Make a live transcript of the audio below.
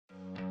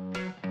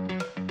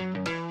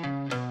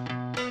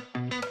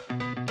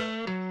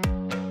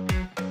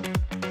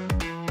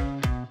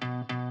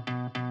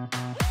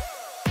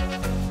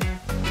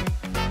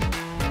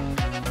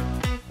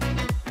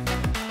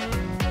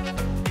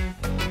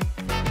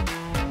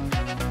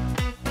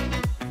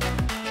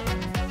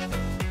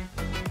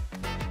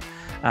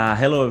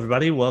Hello,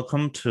 everybody.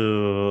 Welcome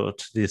to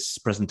this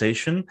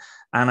presentation.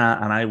 Anna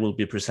and I will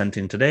be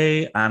presenting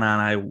today. Anna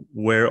and I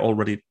were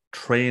already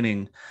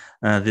training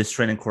this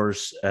training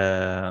course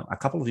a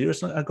couple of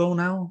years ago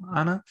now,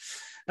 Anna.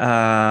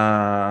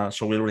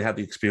 So we already had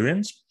the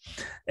experience.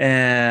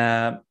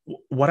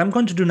 What I'm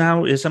going to do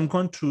now is I'm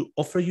going to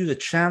offer you the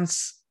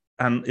chance,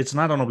 and it's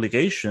not an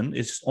obligation,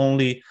 it's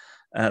only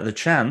the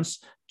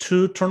chance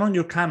to turn on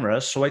your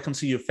cameras so I can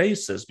see your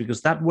faces,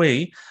 because that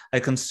way I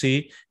can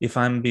see if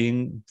I'm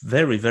being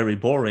very, very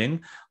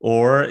boring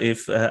or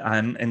if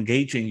I'm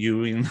engaging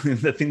you in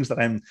the things that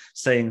I'm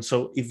saying.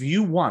 So if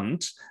you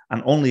want,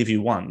 and only if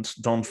you want,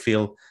 don't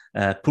feel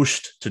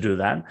pushed to do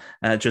that.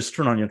 Just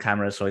turn on your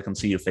camera so I can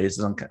see your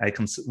faces and I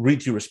can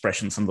read your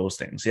expressions and those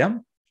things, yeah?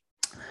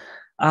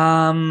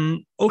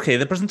 Okay,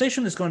 the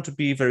presentation is going to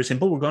be very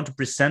simple. We're going to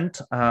present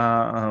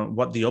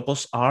what the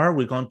Opos are.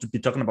 We're going to be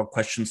talking about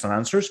questions and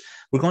answers.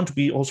 We're going to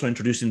be also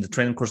introducing the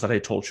training course that I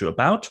told you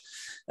about.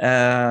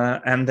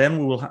 And then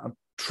we will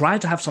try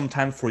to have some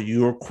time for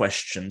your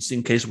questions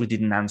in case we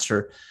didn't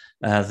answer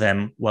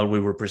them while we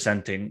were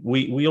presenting.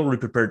 We already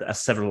prepared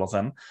several of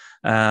them.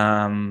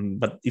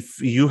 But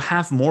if you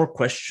have more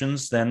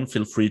questions, then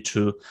feel free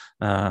to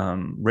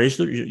raise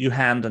your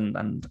hand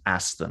and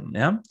ask them.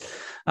 Yeah.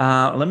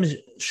 Let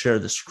me share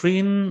the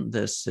screen.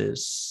 This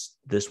is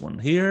this one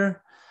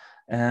here.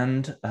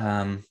 And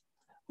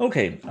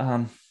okay,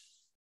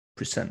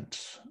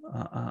 present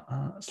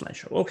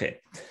slideshow.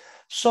 Okay.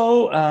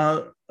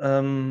 So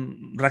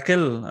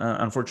Raquel,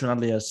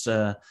 unfortunately, as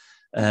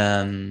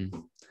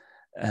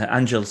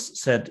Angels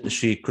said,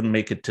 she couldn't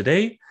make it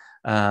today.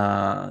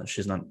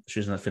 She's not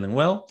feeling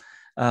well.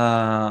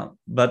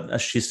 But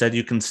as she said,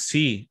 you can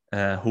see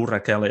who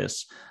Raquel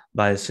is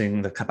by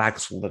seeing the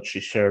capsule that she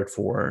shared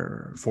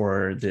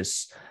for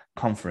this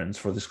conference,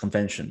 for this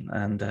convention,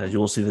 and you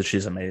will see that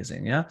she's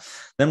amazing. Yeah.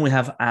 Then we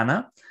have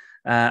Anna.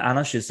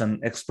 Anna, she's an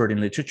expert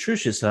in literature.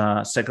 She's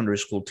a secondary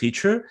school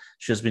teacher.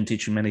 She has been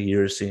teaching many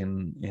years at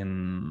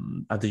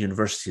the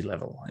university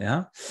level.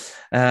 Yeah.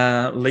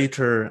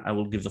 Later, I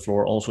will give the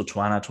floor also to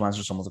Anna to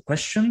answer some of the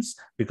questions,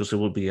 because it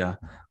will be a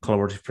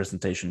collaborative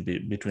presentation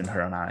between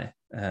her and I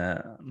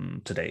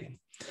today.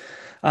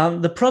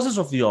 The process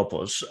of the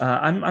Opos.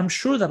 I'm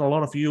sure that a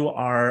lot of you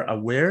are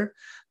aware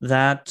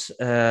that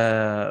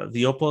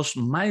the Opos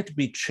might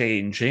be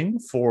changing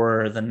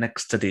for the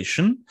next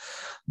edition,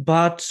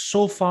 but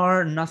so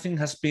far nothing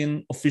has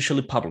been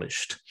officially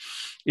published.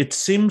 It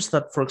seems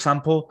that, for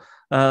example,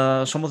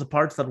 some of the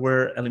parts that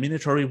were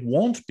eliminatory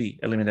won't be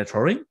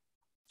eliminatory.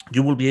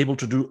 You will be able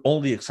to do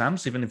all the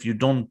exams, even if you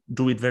don't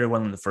do it very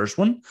well in the first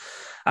one.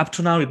 Up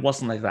to now, it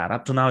wasn't like that.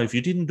 Up to now, if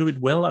you didn't do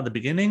it well at the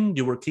beginning,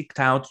 you were kicked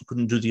out. You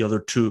couldn't do the other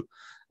two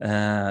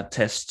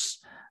tests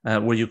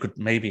where you could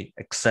maybe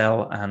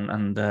excel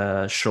and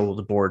show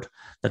the board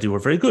that you were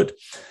very good.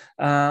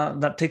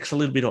 That takes a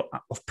little bit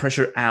of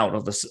pressure out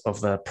of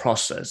the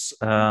process,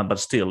 but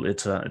still,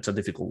 it's a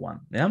difficult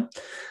one. Yeah.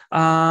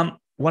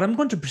 What I'm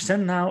going to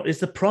present now is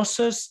the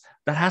process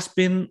that has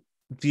been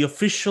the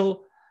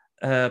official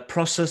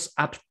process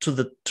up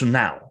to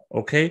now.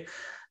 Okay.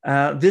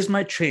 This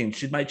might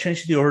change. It might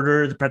change the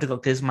order. The practical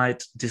case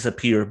might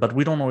disappear, but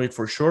we don't know it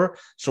for sure.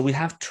 So we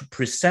have to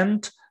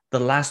present the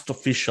last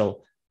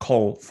official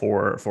call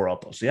for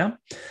Opos. Yeah.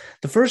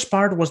 The first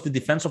part was the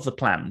defense of the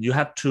plan. You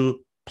had to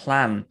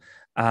plan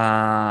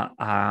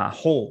a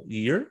whole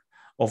year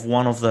of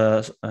one of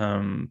the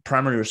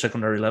primary or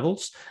secondary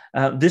levels.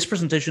 This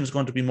presentation is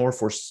going to be more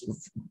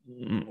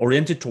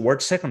oriented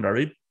towards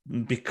secondary,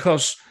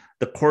 because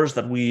the course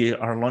that we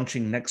are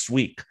launching next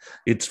week,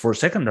 it's for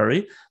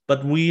secondary,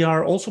 but we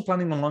are also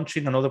planning on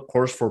launching another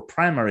course for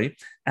primary,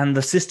 and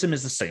the system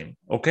is the same,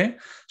 okay?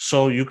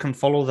 So you can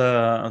follow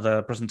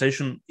the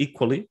presentation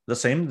equally the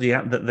same.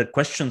 The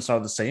questions are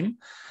the same.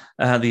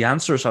 The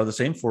answers are the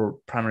same for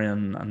primary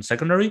and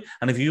secondary.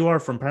 And if you are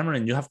from primary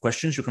and you have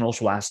questions, you can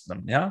also ask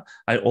them, yeah?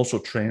 I also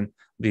train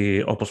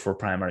the Opos for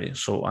primary,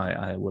 so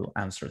I will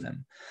answer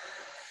them.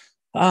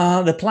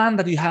 The plan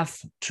that you have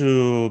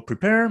to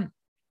prepare,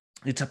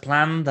 it's a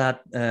plan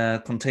that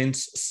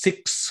contains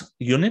 6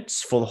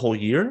 units for the whole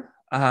year.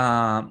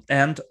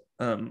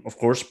 Of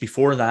course,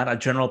 before that, a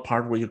general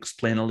part where you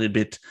explain a little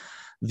bit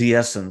the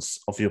essence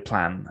of your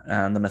plan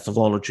and the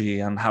methodology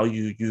and how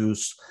you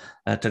use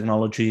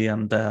technology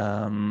and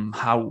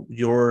how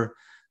your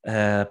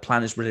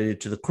plan is related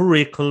to the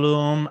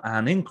curriculum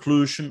and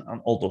inclusion and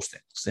all those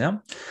things. Yeah.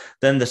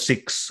 Then the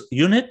 6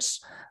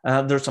 units,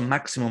 there's a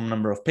maximum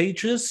number of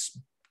pages.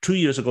 2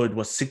 years ago, it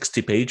was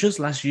 60 pages.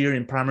 Last year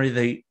in primary,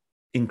 they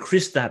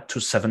increased that to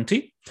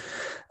 70.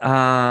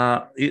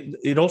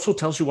 It also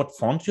tells you what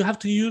font you have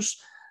to use.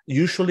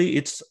 Usually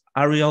it's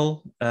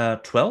Arial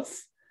 12,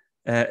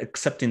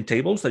 except in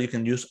tables that you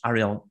can use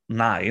Arial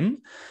 9.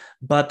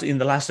 But in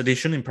the last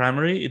edition in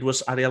primary, it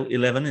was Arial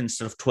 11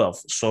 instead of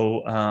 12.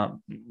 So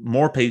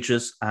more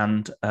pages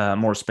and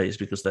more space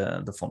because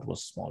the font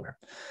was smaller.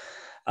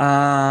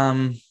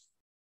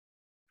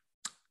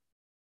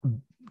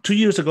 2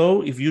 years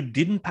ago, if you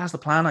didn't pass the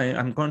plan,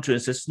 I'm going to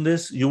insist on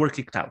this, you were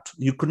kicked out.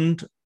 You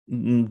couldn't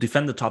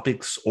defend the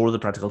topics or the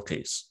practical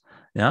case.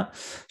 Yeah.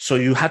 So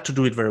you had to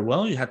do it very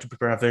well. You had to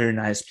prepare a very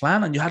nice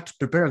plan, and you had to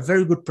prepare a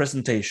very good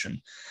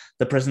presentation.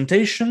 The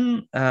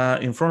presentation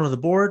in front of the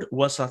board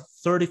was a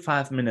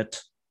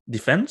 35-minute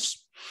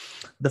defense.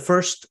 The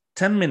first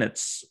 10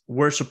 minutes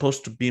were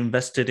supposed to be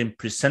invested in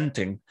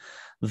presenting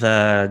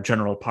the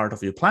general part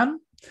of your plan.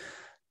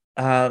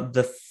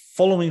 The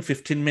following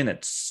 15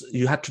 minutes,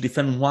 you had to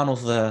defend one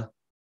of the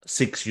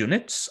 6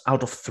 units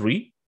out of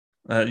 3.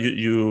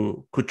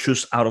 You could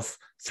choose out of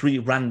 3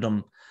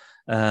 random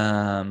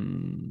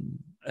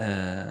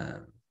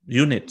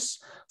units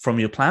from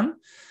your plan.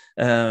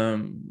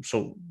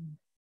 So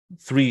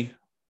 3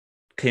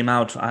 came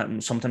out.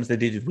 Sometimes they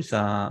did it with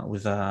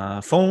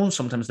a phone.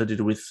 Sometimes they did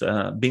it with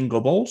bingo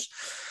balls.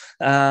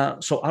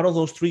 So out of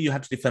those 3, you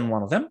had to defend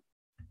one of them.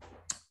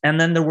 And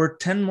then there were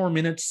 10 more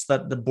minutes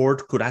that the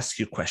board could ask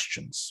you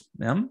questions.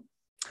 Yeah.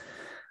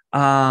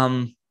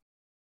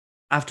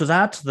 After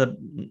that, the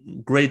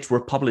grades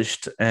were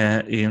published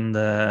in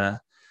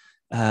the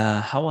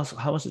how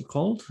was it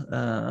called?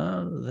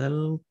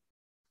 El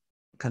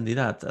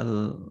candidat,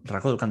 el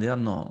racó del candidat,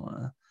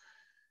 no.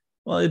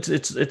 Well,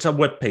 it's a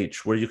web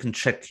page where you can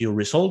check your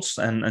results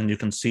and you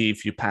can see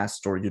if you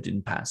passed or you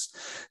didn't pass.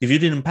 If you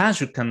didn't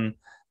pass, you can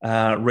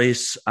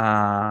raise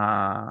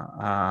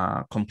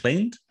a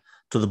complaint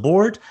to the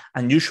board,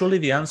 and usually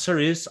the answer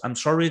is, I'm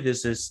sorry,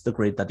 this is the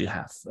grade that you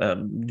have.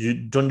 You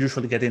don't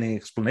usually get any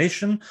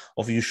explanation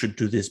of you should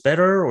do this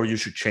better or you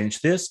should change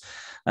this.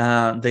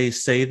 They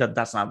say that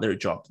that's not their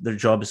job. Their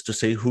job is to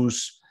say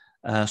who's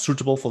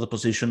suitable for the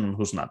position and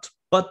who's not.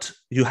 But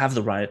you have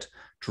the right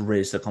to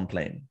raise the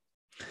complaint.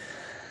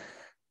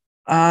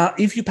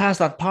 If you pass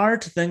that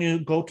part, then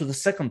you go to the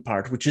second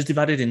part, which is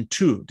divided in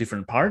 2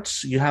 different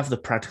parts. You have the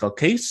practical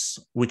case,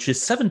 which is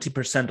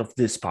 70% of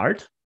this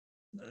part.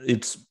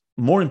 It's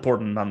more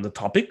important than the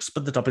topics,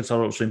 but the topics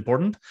are also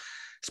important,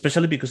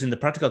 especially because in the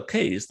practical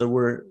case, there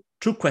were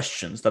 2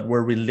 questions that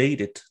were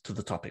related to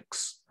the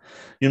topics.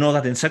 You know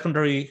that in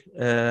secondary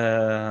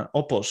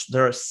Opos,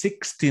 there are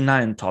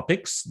 69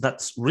 topics.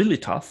 That's really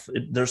tough.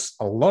 There's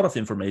a lot of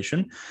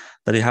information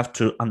that you have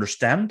to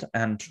understand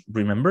and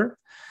remember.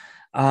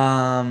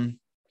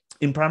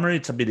 In primary,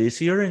 it's a bit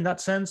easier in that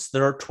sense.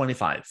 There are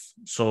 25.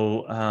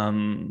 So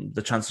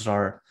the chances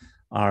are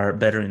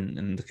better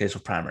in the case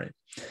of primary.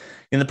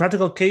 In the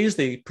practical case,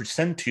 they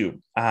present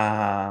you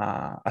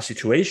a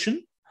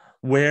situation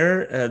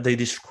where they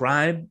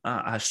describe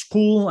a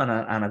school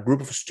and a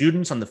group of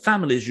students and the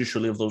families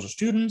usually of those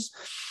students.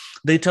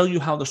 They tell you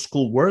how the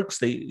school works.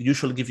 They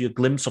usually give you a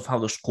glimpse of how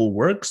the school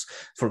works.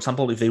 For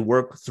example, if they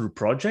work through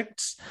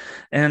projects,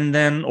 and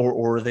then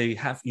or they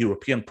have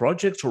European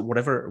projects or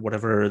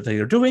whatever they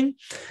are doing,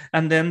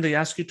 and then they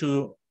ask you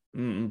to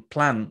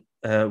plan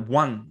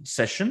one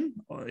session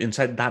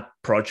inside that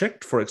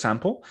project, for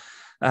example,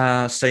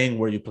 saying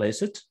where you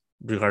place it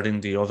regarding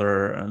the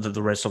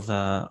rest of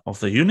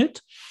the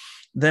unit.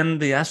 Then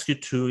they ask you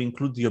to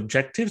include the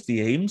objectives,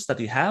 the aims that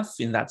you have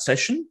in that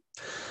session.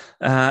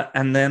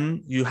 And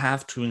then you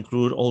have to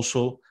include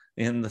also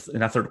in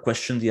a third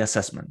question, the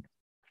assessment.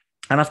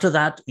 And after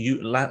that,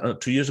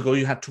 2 years ago,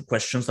 you had 2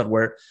 questions that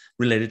were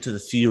related to the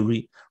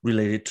theory,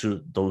 related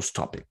to those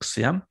topics.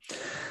 Yeah.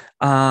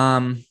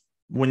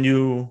 When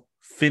you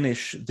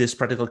finish this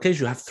practical case,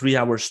 you have 3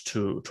 hours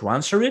to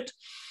answer it.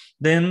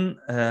 Then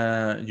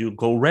you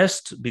go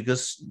rest,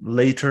 because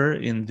later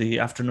in the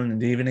afternoon, in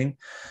the evening,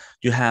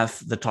 you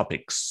have the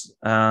topics.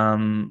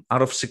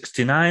 Out of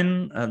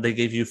 69, they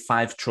gave you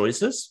 5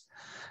 choices.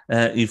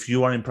 If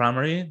you are in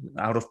primary,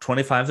 out of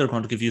 25, they're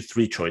going to give you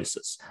 3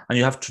 choices. And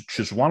you have to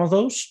choose one of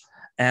those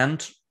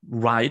and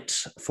write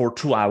for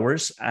 2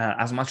 hours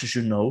as much as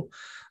you know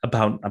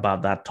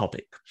about that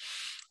topic.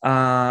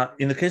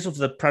 In the case of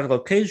the practical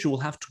case, you will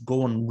have to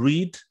go and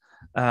read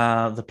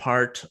the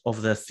part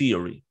of the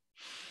theory.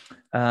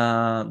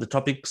 The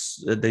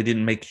topics, they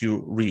didn't make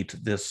you read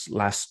this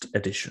last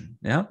edition.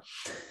 Yeah.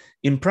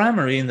 In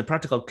primary, in the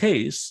practical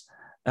case,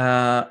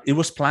 it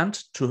was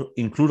planned to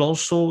include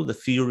also the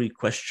theory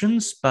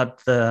questions,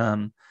 but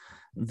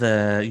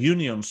the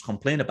unions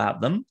complained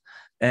about them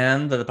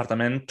and the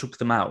department took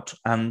them out.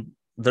 And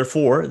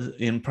therefore,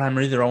 in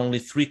primary, there are only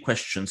 3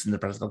 questions in the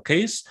practical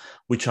case,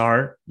 which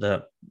are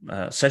the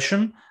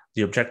session,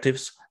 the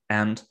objectives,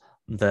 and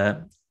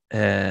the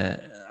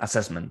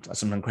assessment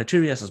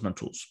criteria, assessment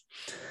tools.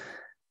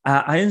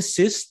 I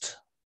insist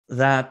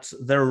that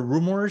there are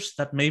rumors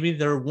that maybe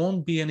there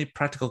won't be any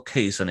practical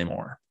case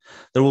anymore.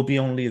 There will be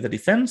only the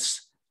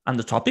defense and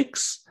the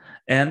topics,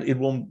 and it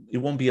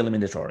won't be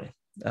eliminatory.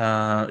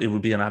 It will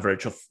be an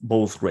average of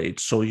both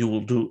grades, so you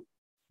will do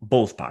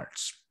both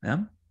parts.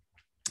 Yeah.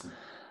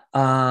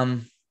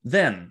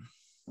 Then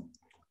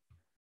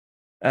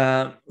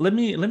let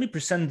me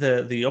present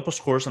the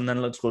Opos course, and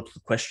then let's go to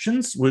the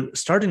questions. We're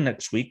starting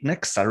next week,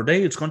 next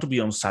Saturday. It's going to be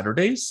on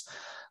Saturdays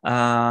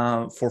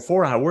for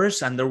 4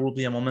 hours, and there will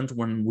be a moment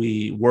when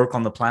we work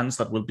on the plans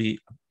that will be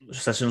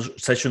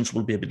sessions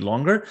will be a bit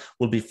longer,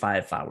 will be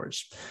 5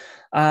 hours.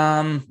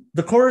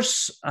 The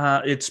course,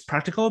 it's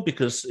practical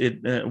because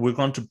we're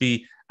going to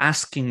be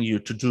asking you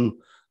to do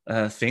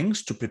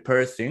things, to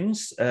prepare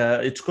things.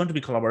 It's going to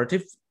be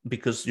collaborative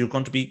because you're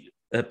going to be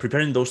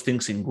preparing those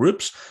things in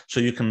groups so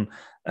you can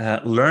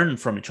learn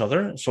from each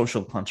other,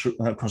 social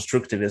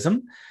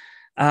constructivism.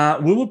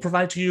 We will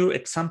provide to you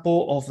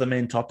example of the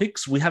main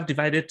topics. We have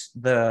divided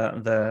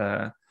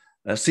the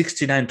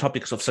 69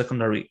 topics of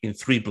secondary in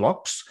 3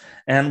 blocks,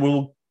 and we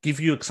will give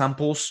you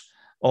examples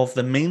of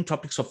the main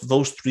topics of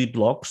those 3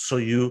 blocks so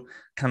you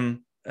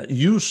can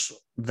use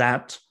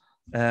that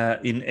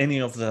in any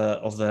of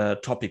the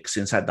topics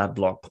inside that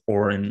block,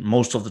 or in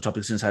most of the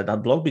topics inside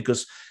that block,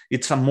 because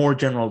it's a more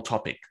general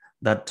topic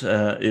that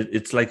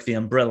it's like the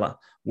umbrella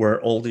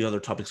where all the other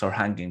topics are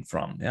hanging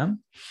from. Yeah.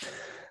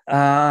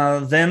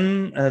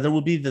 Then there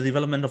will be the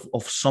development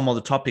of some of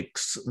the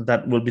topics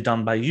that will be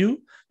done by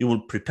you. You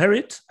will prepare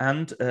it,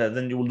 and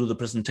then you will do the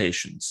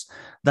presentations.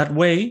 That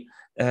way,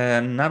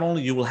 not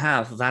only you will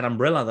have that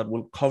umbrella that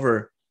will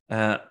cover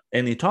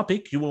any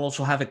topic, you will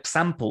also have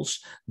examples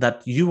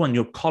that you and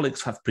your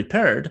colleagues have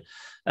prepared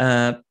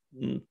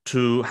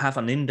to have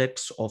an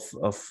index of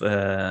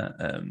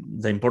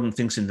the important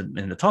things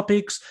in the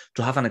topics,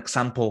 to have an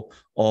example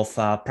of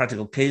a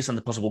practical case and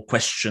the possible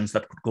questions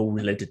that could go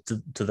related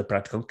to the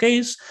practical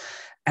case.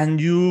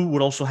 And you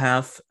would also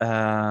have,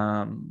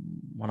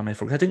 what am I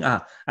forgetting?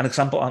 An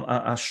example,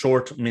 a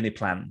short mini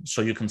plan.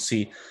 So you can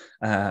see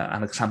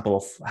an example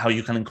of how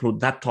you can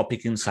include that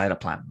topic inside a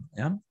plan.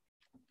 Yeah.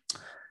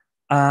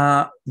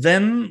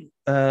 Then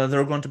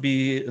there's going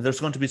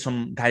to be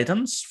some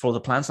guidance for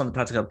the plans and the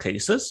practical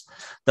cases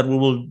that we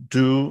will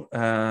do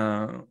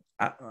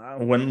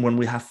when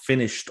we have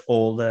finished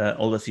all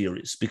the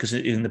theories, because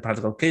in the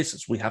practical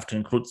cases we have to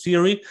include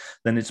theory.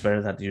 Then it's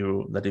better that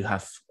you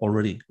have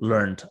already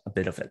learned a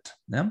bit of it.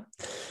 Yeah.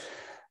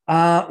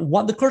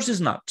 What the course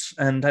is not,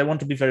 and I want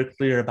to be very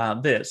clear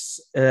about this,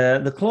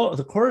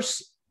 the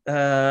course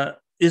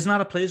is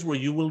not a place where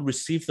you will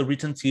receive the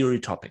written theory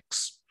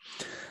topics.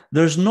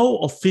 There's no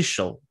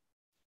official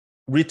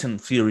written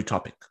theory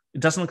topic.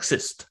 It doesn't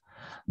exist.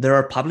 There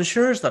are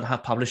publishers that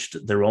have published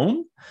their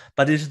own,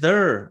 but it's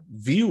their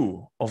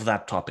view of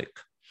that topic.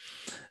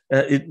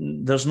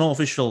 There's no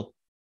official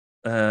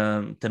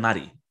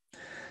thematic.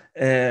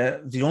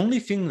 The only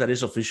thing that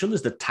is official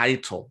is the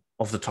title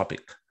of the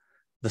topic,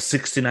 the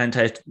 69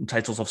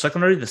 titles of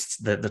secondary,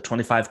 the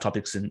 25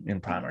 topics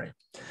in primary.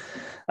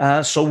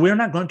 So we're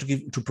not going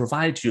to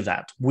provide you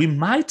that. We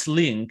might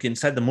link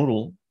inside the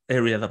Moodle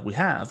area that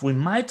we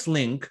might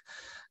link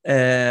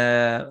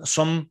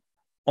some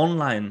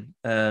online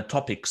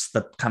topics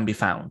that can be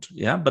found.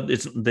 Yeah, but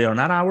they are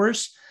not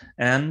ours,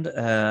 and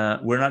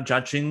we're not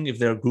judging if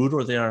they're good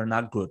or they are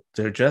not good.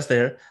 They're just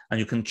there, and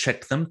you can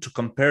check them to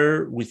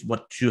compare with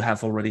what you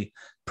have already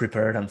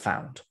prepared and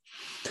found.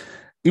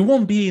 It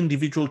won't be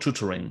individual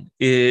tutoring.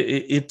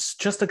 It's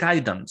just a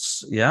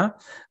guidance. Yeah,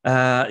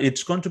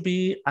 it's going to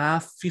be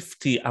a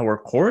 50-hour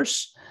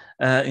course.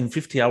 In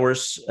 50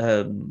 hours,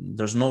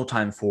 there's no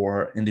time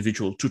for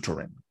individual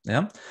tutoring.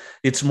 Yeah,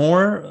 it's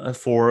more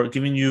for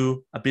giving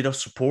you a bit of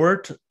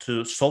support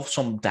to solve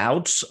some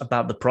doubts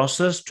about the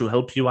process, to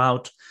help you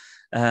out,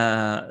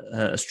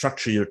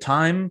 structure your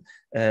time,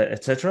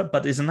 etc.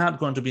 But it's not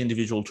going to be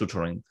individual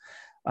tutoring,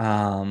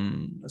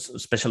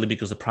 especially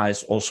because the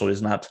price also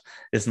is not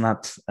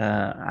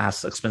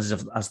as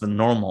expensive as the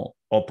normal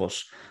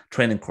Opos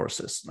training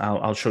courses.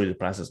 I'll show you the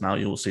prices now.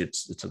 You will see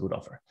it's a good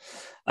offer.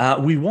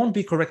 We won't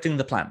be correcting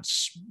the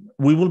plans.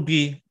 We will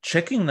be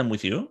checking them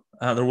with you.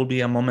 There will be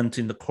a moment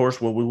in the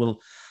course where we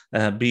will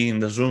be in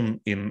the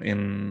Zoom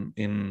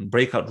in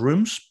breakout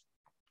rooms,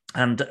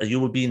 and you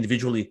will be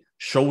individually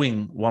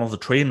showing one of the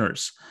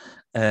trainers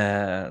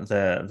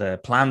the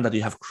plan that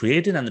you have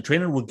created, and the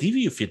trainer will give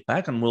you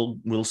feedback and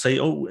will say,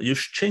 oh, you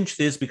should change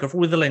this, be careful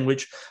with the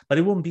language, but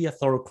it won't be a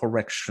thorough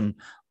correction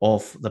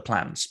of the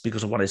plans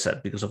because of what I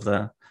said, because of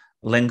the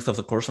length of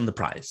the course and the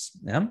price.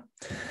 Yeah.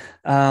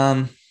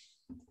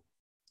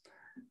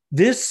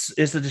 This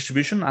is the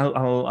distribution.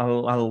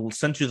 I'll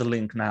send you the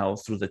link now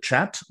through the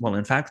chat. Well,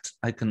 in fact,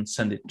 I can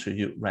send it to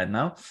you right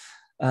now.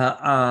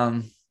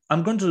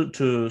 I'm going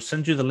to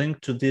send you the link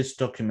to this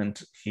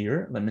document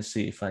here. Let me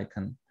see if I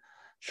can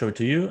show it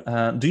to you.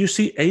 Do you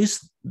see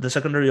ACE, the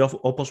secondary of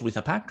Opos with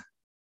APAC?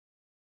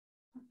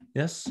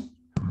 Yes?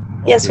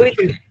 Yes, we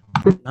do.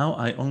 Now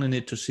I only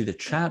need to see the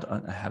chat.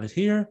 I have it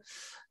here.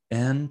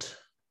 And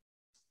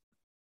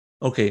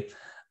okay,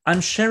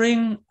 I'm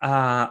sharing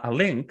a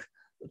link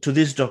to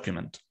this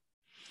document.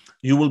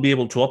 You will be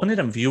able to open it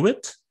and view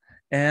it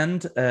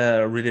and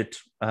read it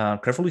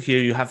carefully.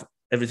 Here you have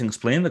everything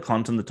explained, the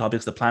content, the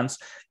topics, the plans.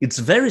 It's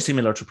very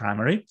similar to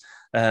primary.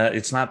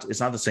 It's not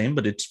the same,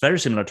 but it's very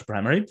similar to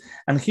primary.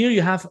 And here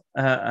you have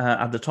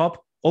at the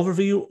top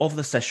overview of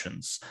the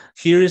sessions.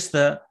 Here is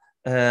the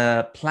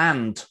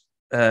planned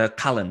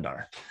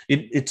calendar.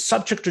 It's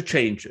subject to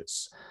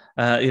changes.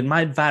 It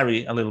might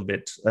vary a little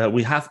bit.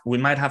 We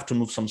might have to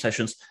move some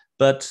sessions,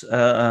 but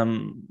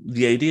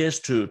the idea is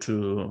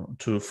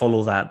to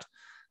follow that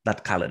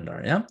that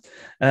calendar. Yeah.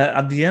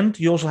 At the end,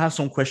 you also have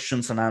some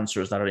questions and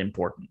answers that are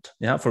important.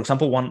 Yeah. For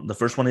example, the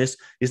first one is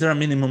there a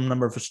minimum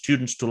number of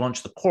students to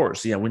launch the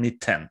course? Yeah, we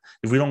need 10.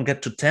 If we don't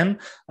get to 10,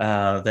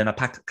 then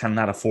APAC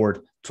cannot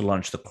afford to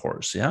launch the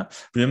course. Yeah.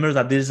 Remember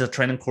that this is a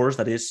training course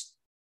that is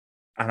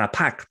an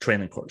APAC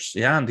training course.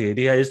 Yeah. And the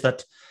idea is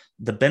that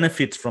the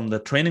benefits from the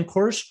training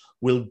course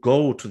will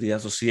go to the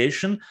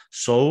association,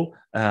 so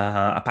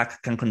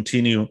APAC can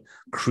continue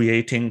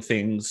creating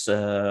things,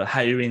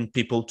 hiring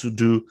people to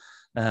do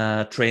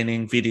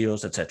training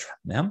videos, etc.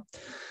 Yeah.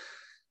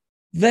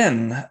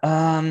 Then,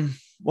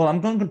 well,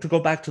 I'm going to go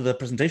back to the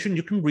presentation.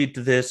 You can read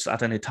this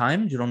at any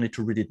time. You don't need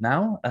to read it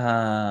now.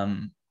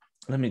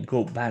 Let me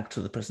go back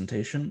to the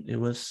presentation. It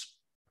was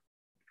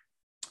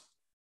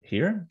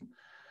here.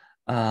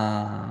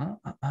 And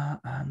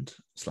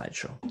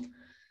slideshow.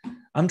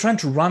 I'm trying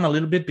to run a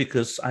little bit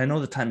because I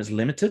know the time is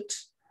limited.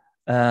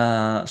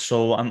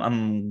 So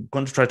I'm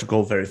going to try to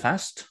go very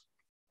fast.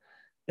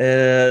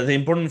 The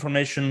important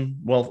information,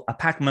 well,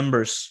 APAC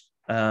members,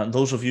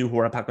 those of you who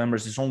are APAC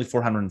members, is only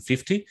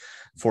 450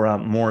 for a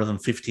more than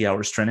 50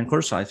 hours training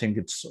course. So I think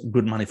it's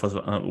good money for the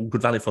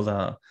good value for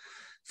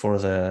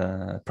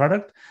the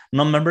product.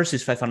 Non-members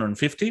is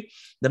 550.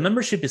 The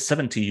membership is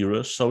 70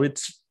 euros. So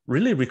it's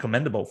really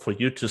recommendable for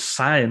you to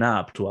sign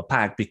up to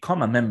APAC,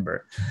 become a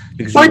member.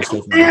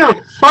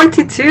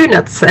 42,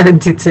 not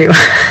 72.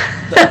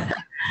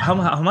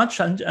 How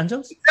much,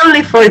 Angels? It's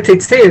only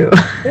 42.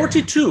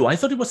 42? I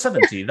thought it was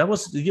 70. That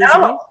was years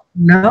ago?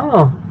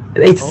 No,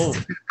 it's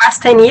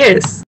past 10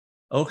 years.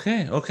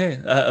 Okay.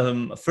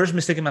 First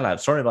mistake in my life.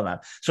 Sorry about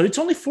that. So it's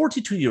only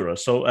 42 euros.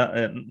 So,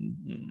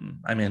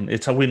 I mean,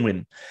 it's a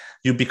win-win.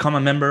 You become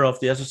a member of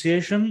the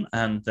association,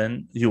 and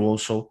then you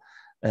also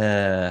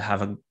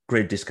have a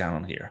great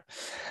discount here.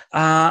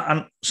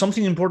 And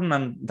something important,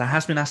 and that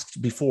has been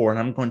asked before, and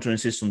I'm going to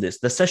insist on this: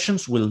 the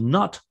sessions will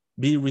not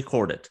be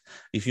recorded.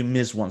 If you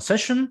miss one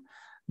session,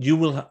 you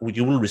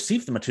will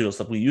receive the materials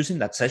that we use in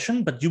that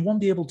session, but you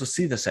won't be able to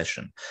see the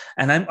session.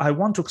 And I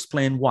want to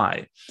explain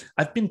why.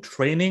 I've been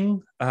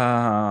training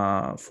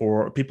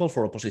for people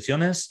for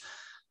oposiciones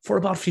for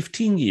about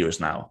 15 years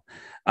now.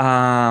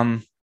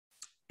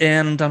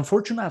 And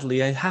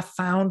unfortunately, I have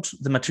found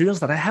the materials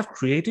that I have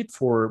created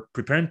for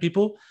preparing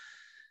people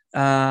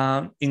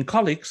in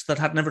colleagues that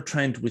had never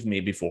trained with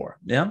me before.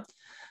 Yeah.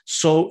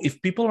 So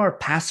if people are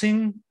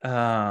passing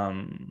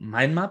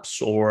mind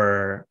maps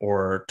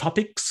or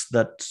topics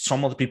that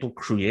some other people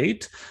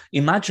create,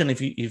 imagine if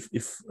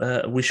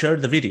we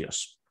shared the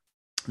videos,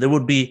 they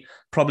would be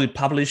probably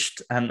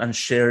published and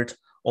shared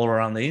all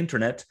around the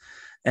internet.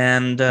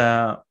 And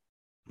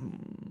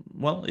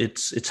well,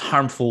 it's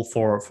harmful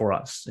for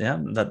us. Yeah,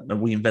 that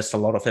we invest a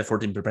lot of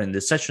effort in preparing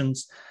these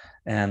sessions,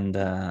 and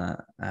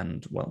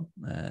well,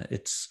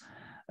 it's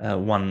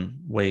one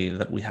way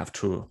that we have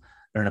to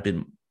earn a bit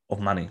of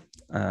money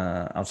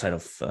outside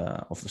of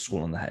the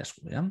school and the high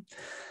school. Yeah.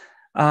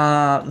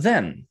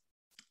 Then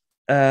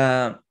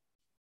now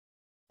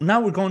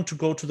we're going to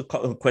go to the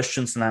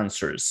questions and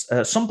answers.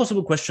 Some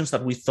possible questions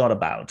that we thought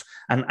about,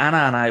 and Anna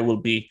and I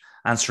will be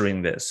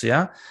answering this.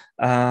 Yeah.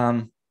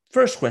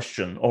 First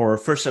question, or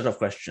first set of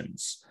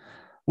questions: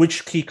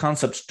 which key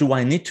concepts do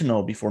I need to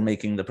know before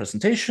making the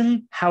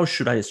presentation? How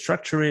should I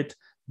structure it?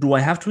 Do I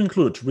have to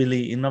include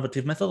really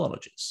innovative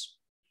methodologies?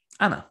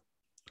 Anna.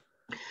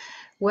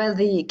 Well,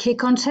 the key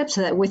concepts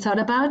that we thought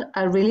about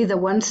are really the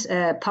ones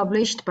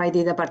published by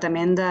the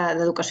Departament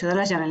d'Educació de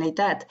la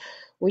Generalitat,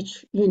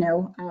 which, you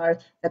know, are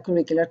the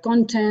curricular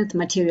content,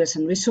 materials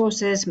and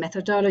resources,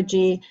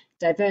 methodology,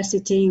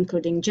 diversity,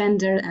 including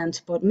gender and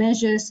support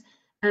measures,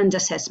 and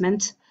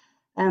assessment.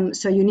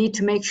 So you need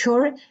to make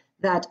sure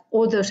that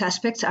all those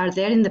aspects are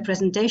there in the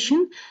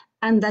presentation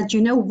and that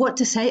you know what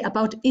to say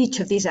about each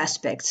of these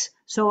aspects.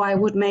 So I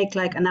would make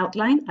like an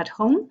outline at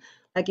home,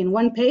 like in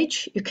one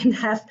page, you can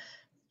have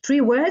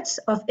 3 words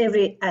of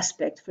every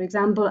aspect. For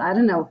example, I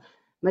don't know,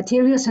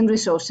 materials and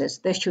resources.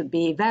 They should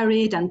be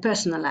varied and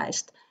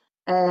personalized.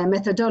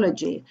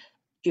 Methodology.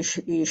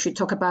 You should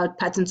talk about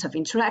patterns of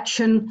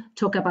interaction,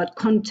 talk about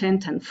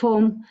content and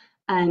form.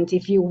 And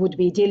if you would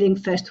be dealing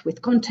first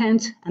with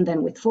content and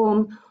then with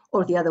form,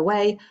 or the other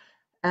way,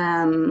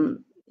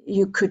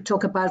 you could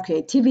talk about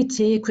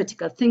creativity,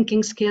 critical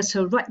thinking skills.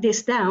 So write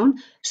this down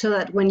so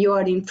that when you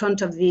are in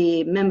front of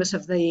the members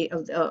of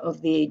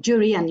the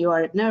jury and you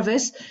are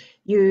nervous,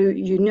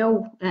 you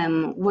know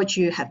what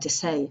you have to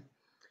say.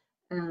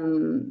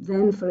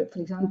 Then, for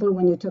example,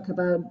 when you talk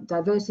about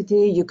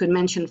diversity, you could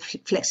mention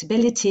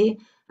flexibility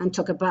and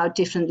talk about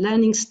different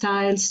learning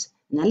styles,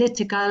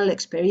 analytical,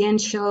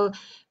 experiential,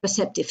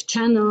 perceptive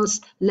channels,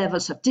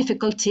 levels of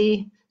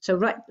difficulty. So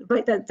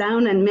write that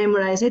down and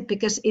memorize it,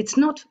 because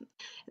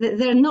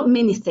there are not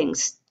many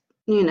things,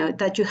 you know,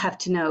 that you have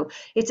to know.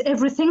 It's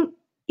everything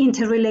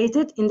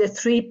interrelated in the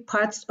 3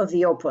 parts of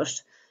the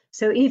Opos.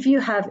 So if you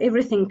have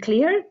everything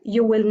clear,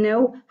 you will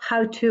know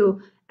how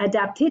to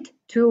adapt it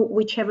to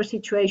whichever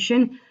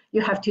situation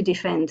you have to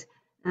defend,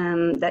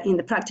 that in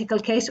the practical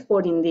case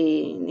or in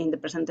the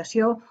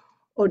presentation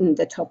or in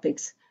the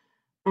topics.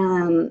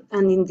 And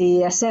in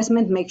the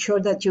assessment, make sure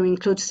that you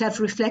include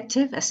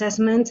self-reflective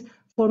assessment,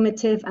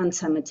 formative, and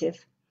summative.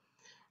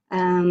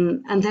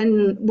 And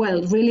then,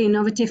 well, really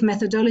innovative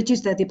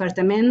methodologies that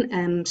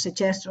Department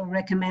suggests or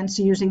recommends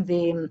using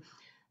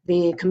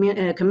the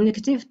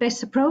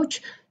communicative-based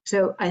approach.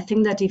 So I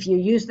think that if you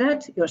use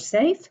that, you're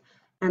safe.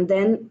 And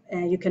then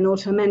you can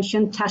also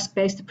mention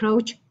task-based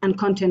approach and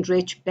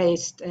content-rich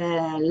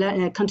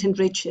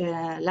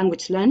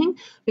language learning,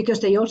 because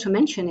they also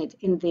mention it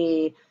in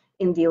the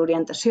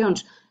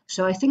orientations.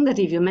 So I think that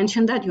if you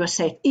mention that, you are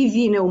safe. If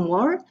you know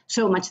more,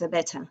 so much the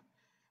better.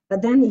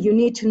 But then you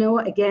need to know,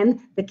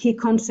 again, the key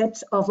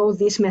concepts of all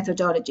these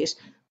methodologies.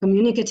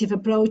 Communicative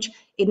approach,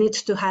 it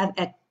needs to have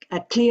a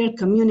clear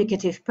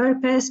communicative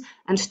purpose,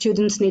 and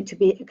students need to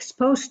be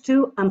exposed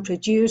to and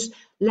produce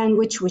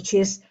language which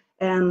is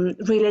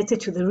related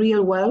to the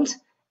real world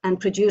and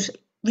produce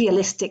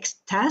realistic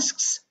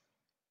tasks.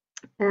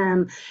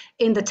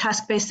 In the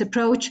task-based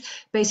approach,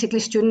 basically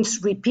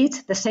students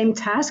repeat the same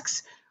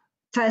tasks,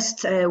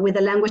 first with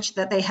the language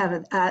that they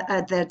have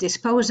at their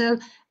disposal,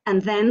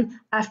 and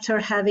then after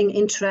having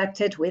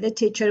interacted with a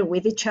teacher,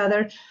 with each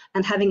other,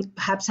 and having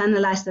perhaps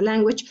analyzed the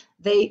language,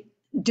 they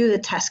do the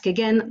task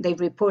again, they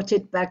report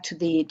it back to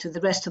the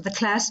rest of the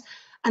class,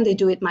 and they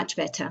do it much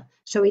better.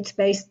 So it's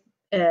based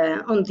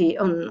on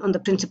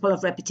the principle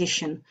of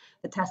repetition,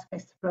 the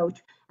task-based approach.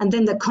 And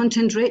then the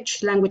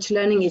content-rich language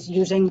learning is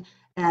using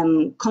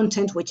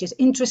content which is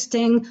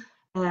interesting,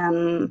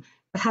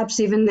 perhaps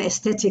even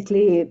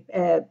aesthetically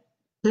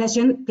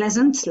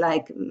pleasant,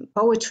 like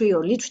poetry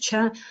or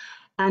literature,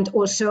 and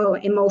also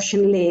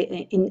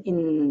emotionally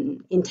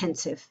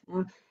intensive,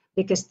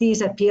 because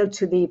these appeal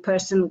to the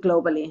person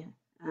globally.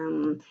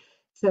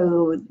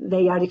 So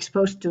they are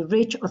exposed to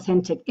rich,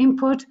 authentic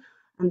input.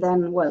 And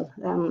then, well,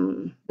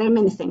 there are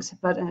many things,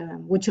 but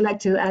would you like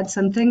to add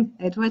something,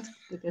 Edward?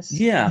 Because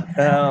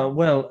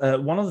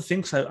one of the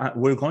things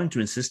we're going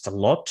to insist a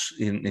lot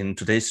in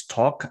today's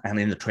talk and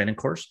in the training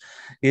course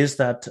is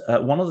that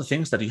one of the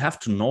things that you have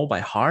to know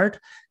by heart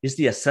is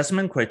the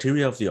assessment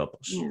criteria of the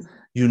Opos. Yeah.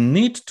 You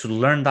need to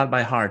learn that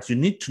by heart. You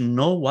need to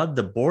know what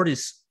the board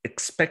is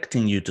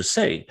expecting you to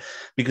say,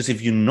 because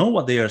if you know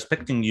what they are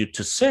expecting you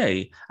to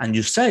say and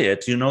you say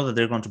it, you know that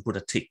they're going to put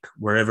a tick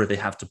wherever they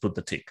have to put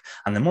the tick,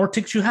 and the more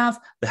ticks you have,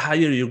 the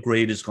higher your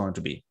grade is going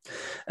to be.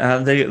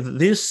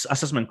 These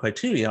assessment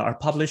criteria are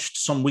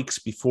published some weeks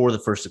before the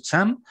first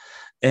exam,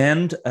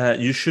 and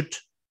you should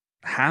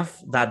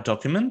have that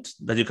document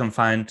that you can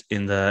find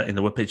in the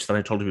webpage that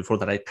I told you before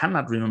that I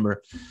cannot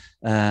remember,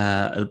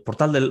 el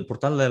portal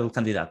del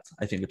candidat,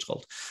 I think it's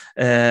called.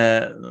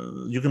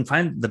 You can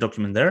find the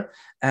document there,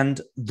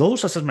 and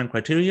those assessment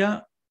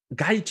criteria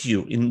guide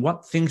you in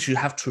what things you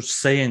have to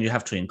say and you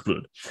have to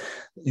include.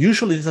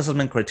 Usually these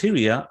assessment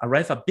criteria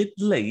arrive a bit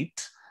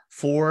late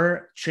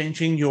for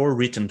changing your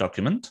written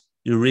document.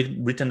 Your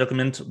written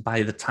document,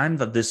 by the time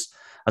that this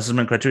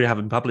assessment criteria have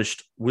been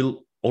published,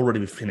 will already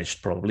be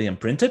finished probably and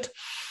printed.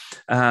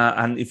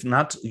 And if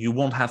not, you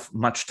won't have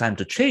much time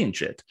to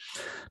change it.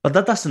 But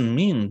that doesn't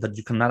mean that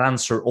you cannot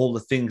answer all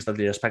the things that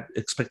they're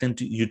expecting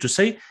you to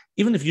say,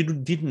 even if you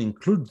didn't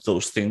include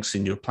those things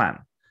in your plan.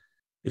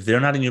 If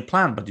they're not in your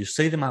plan, but you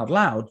say them out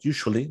loud,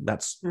 usually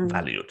that's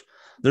valued.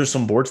 There's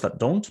some boards that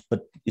don't,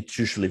 but it's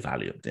usually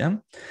valued. Yeah.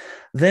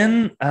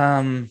 Then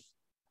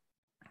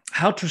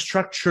how to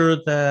structure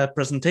the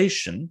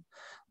presentation,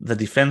 the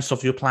defense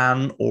of your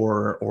plan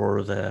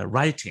or the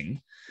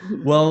writing.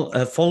 Well,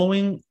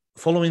 following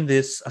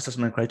this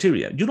assessment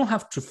criteria, you don't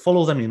have to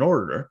follow them in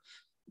order.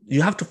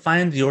 You have to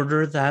find the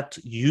order that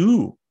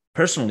you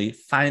personally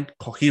find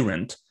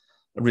coherent,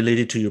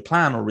 related to your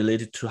plan or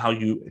related to how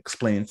you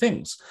explain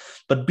things.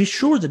 But be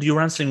sure that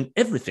you're answering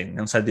everything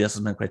inside the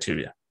assessment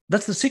criteria.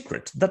 That's the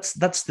secret. That's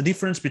the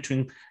difference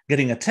between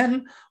getting a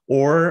 10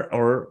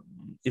 or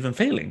even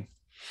failing.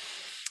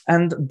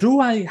 And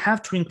do I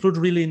have to include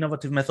really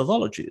innovative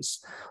methodologies?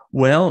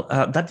 Well,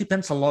 that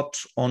depends a lot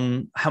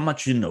on how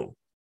much you know.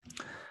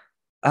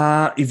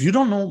 If you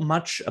don't know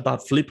much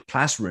about flipped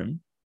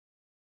classroom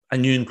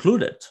and you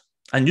include it,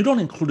 and you don't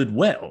include it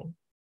well,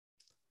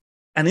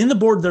 and in the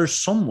board there's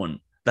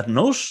someone that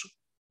knows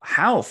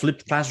how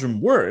flipped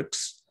classroom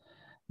works,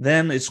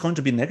 then it's going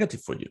to be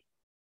negative for you.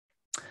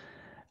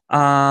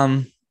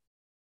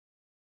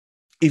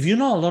 If you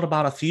know a lot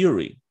about a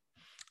theory,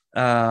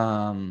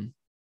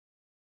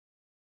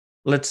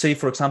 let's say,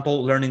 for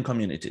example, learning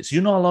communities.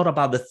 You know a lot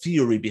about the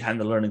theory behind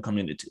the learning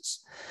communities.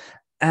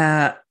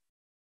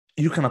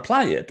 You can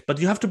apply it, but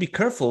you have to be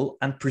careful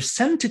and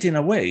present it in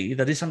a way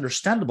that is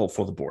understandable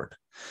for the board,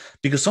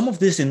 because some of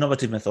these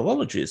innovative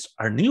methodologies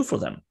are new for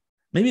them.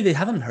 Maybe they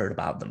haven't heard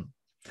about them.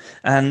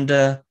 And,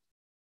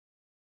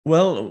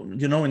 well,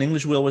 you know, in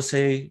English, we always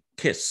say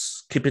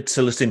KISS, keep it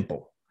silly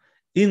simple.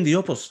 In the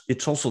Opos,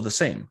 it's also the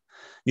same.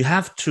 You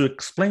have to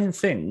explain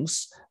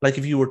things like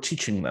if you were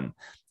teaching them.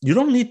 You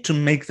don't need to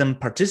make them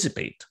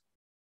participate.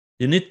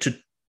 You need to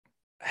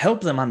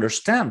help them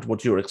understand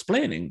what you're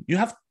explaining. You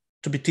have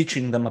to be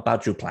teaching them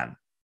about your plan.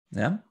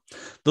 Yeah,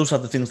 those are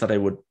the things that I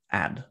would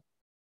add,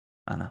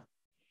 Anna.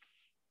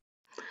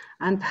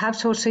 and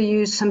perhaps also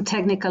use some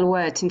technical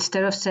words.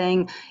 Instead of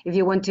saying, if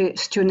you want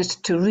students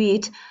to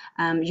read,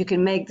 you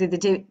can make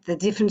the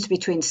difference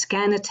between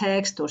scan a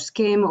text or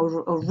skim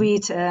or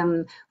read.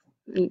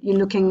 You're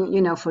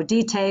looking, for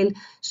detail.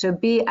 So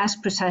be as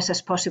precise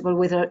as possible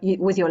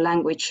with your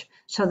language,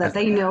 so that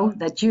they know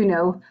that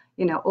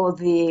all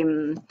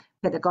the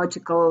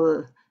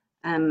pedagogical.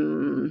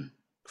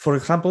 For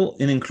example,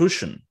 in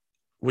inclusion,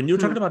 when you're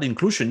talking about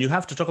inclusion, you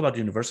have to talk about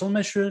universal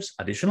measures,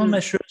 additional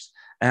measures,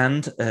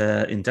 and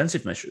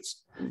intensive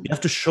measures. You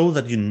have to show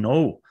that you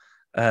know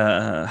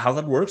how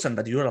that works and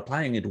that you are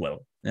applying it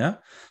well. Yeah.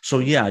 So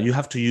you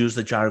have to use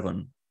the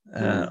jargon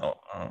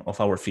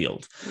of our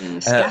field.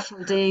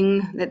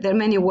 Scaffolding. There are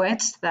many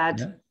words that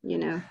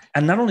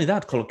And not only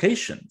that,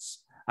 collocations.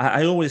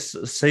 I always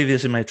say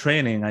this in my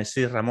training. I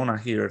see Ramona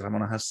here.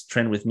 Ramona has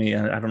trained with me,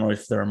 and I don't know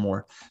if there are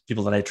more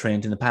people that I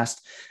trained in the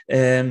past.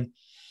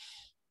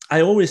 I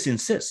always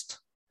insist.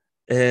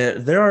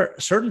 There are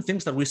certain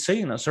things that we say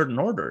in a certain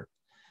order.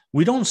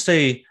 We don't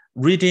say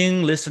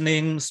reading,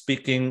 listening,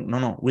 speaking.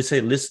 No. We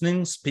say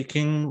listening,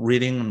 speaking,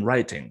 reading, and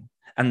writing.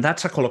 And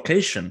that's a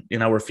collocation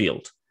in our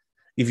field.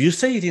 If you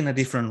say it in a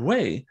different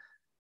way,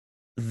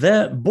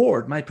 the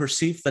board might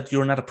perceive that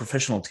you're not a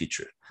professional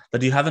teacher,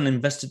 that you haven't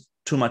invested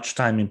too much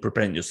time in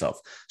preparing yourself.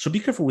 So be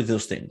careful with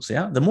those things.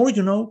 Yeah, the more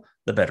you know,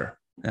 the better.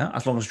 Yeah,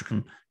 as long as you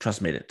can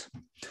transmit it.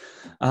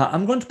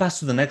 I'm going to pass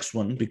to the next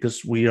one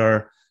because we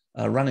are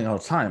running out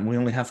of time. We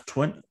only have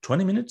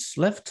 20 minutes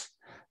left.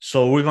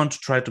 So we're going to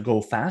try to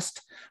go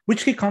fast.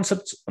 Which key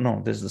concepts?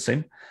 No, this is the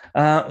same.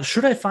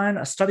 Should I find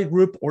a study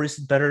group, or is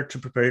it better to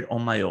prepare it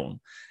on my own?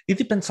 It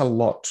depends a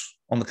lot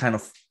on the kind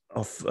of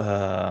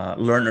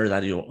learner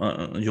that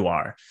you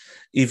are.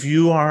 If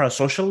you are a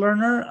social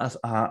learner,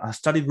 a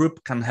study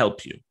group can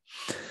help you.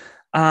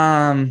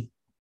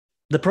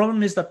 The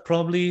problem is that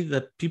probably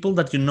the people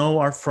that you know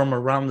are from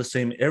around the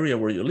same area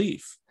where you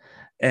live,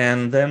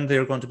 and then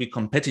they're going to be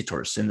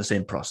competitors in the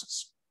same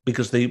process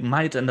because they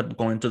might end up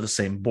going to the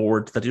same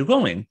board that you're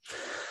going.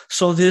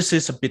 So this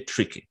is a bit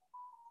tricky.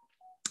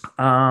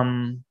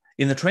 In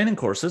the training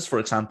courses, for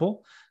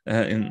example,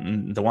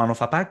 in the one of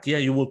APAC,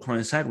 you will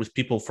coincide with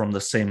people from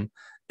the same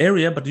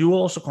area, but you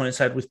will also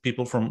coincide with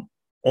people from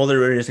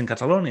other areas in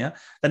Catalonia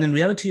that in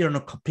reality you're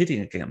not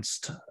competing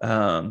against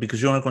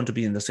because you're not going to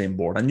be in the same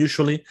board. And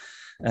usually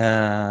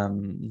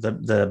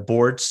the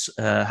boards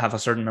have a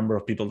certain number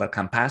of people that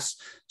can pass,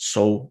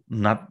 so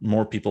not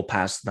more people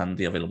pass than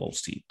the available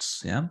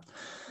seats. Yeah,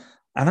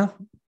 Anna,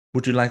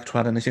 would you like to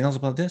add anything else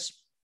about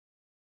this?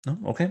 No?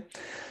 Okay.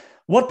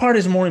 What part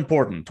is more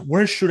important?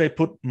 Where should I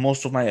put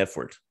most of my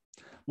effort?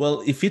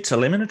 Well, if it's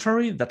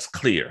eliminatory, that's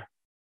clear.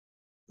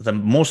 The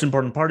most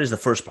important part is the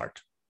first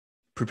part.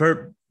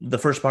 Prepare the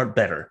first part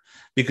better,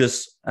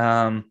 because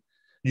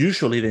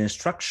usually the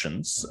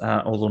instructions,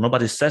 although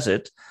nobody says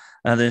it,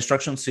 the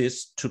instructions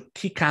is to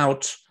kick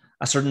out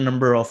a certain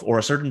number of, or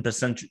a certain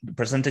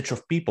percentage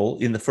of people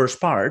in the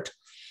first part,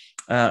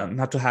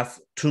 not to have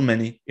too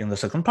many in the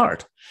second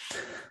part.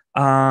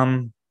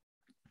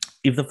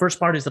 If the first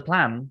part is the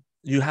plan,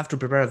 you have to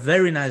prepare a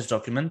very nice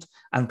document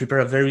and prepare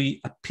a very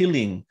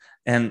appealing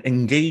and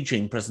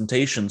engaging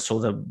presentation, so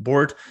the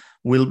board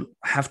will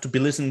have to be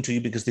listening to you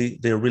because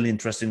they're really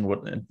interested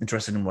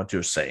in what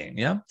you're saying.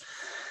 Yeah,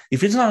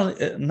 if it's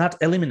not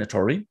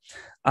eliminatory,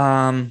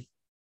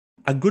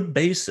 a good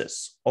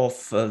basis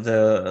of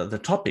the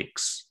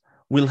topics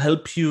will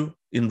help you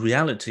in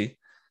reality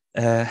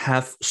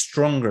have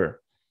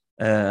stronger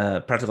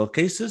practical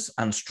cases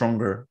and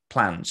stronger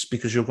plans,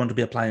 because you're going to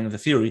be applying the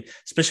theory,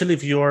 especially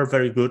if you are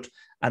very good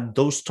at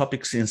those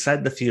topics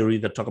inside the theory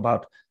that talk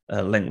about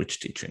language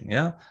teaching.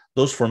 Yeah,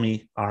 those for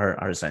me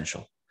are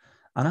essential.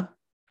 Anna?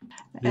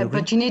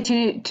 But you need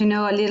to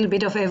know a little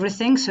bit of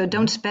everything, so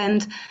don't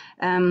spend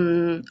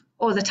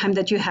all the time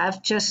that you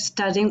have just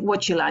studying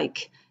what you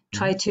like.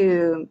 Try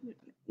to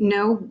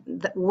know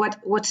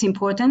what's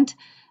important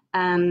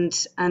and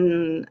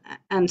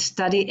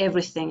study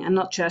everything, and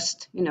not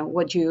just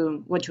what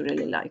you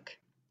really like.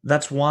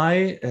 That's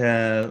why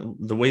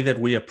the way that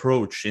we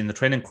approach in the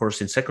training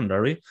course in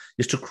secondary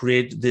is to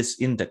create this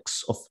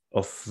index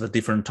of the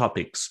different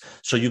topics,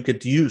 so you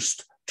get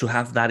used to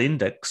have that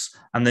index,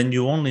 and then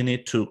you only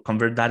need to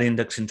convert that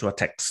index into a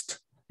text.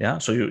 Yeah,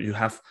 so you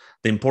have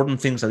the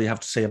important things that you have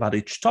to say about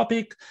each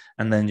topic,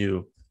 and then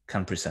you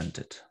can present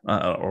it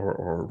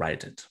or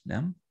write it.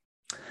 Yeah.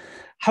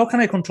 How can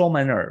I control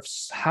my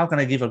nerves? How can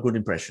I give a good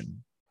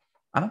impression?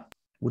 Anna,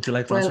 would you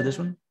like to answer this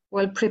one?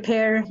 Well,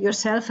 prepare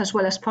yourself as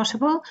well as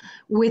possible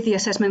with the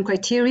assessment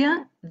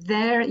criteria.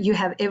 There you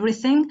have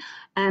everything,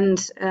 and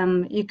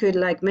you could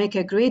make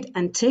a grid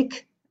and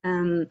tick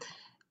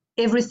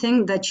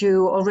everything that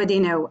you already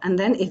know. And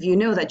then if you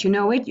know that you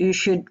know it, you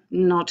should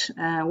not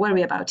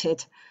worry about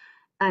it.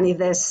 And if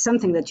there's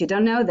something that you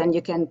don't know, then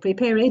you can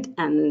prepare it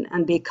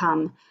and be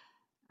calm.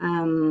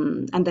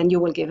 And then you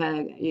will give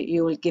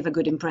a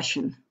good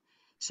impression.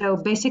 So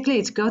basically,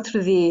 it's go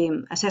through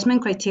the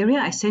assessment criteria.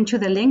 I sent you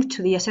the link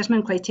to the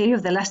assessment criteria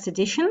of the last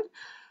edition,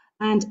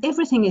 and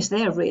everything is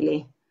there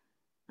really.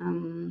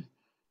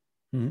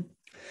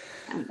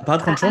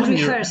 About controlling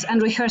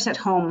and rehearse at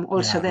home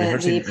also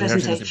the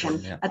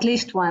presentation at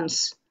least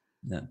once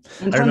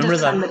in front of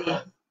somebody.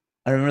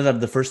 I remember that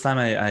the first time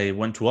I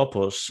went to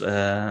Opos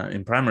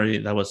in primary,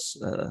 that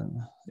was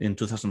in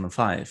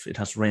 2005. It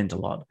has rained a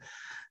lot.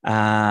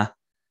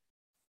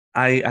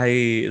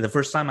 The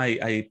first time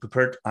I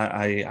prepared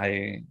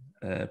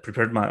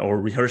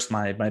rehearsed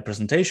my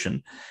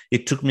presentation,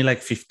 it took me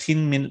like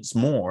 15 minutes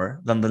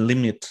more than the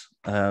limit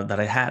that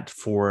I had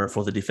for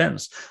the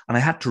defense, and I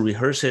had to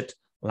rehearse it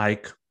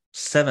like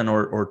 7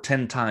 or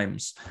 10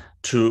 times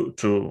to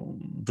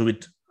do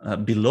it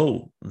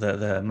below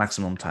the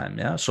maximum time.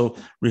 Yeah, so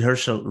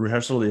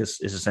rehearsal is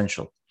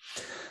essential.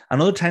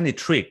 Another tiny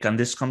trick, and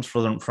this comes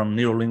from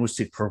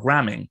neuro-linguistic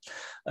programming,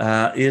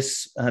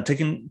 is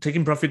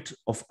taking profit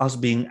of us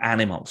being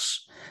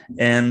animals.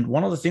 And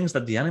one of the things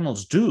that the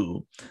animals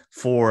do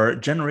for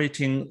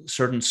generating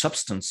certain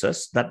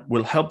substances that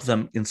will help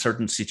them in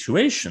certain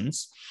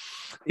situations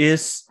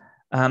is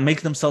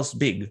make themselves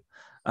big.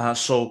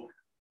 So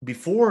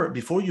before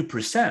you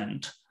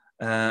present,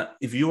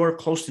 if you are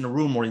closed in a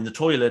room or in the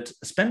toilet,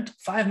 spend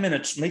 5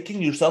 minutes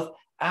making yourself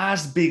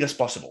as big as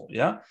possible.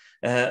 Yeah,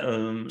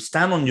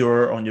 stand on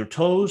your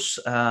toes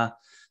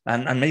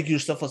and make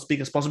yourself as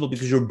big as possible,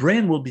 because your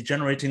brain will be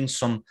generating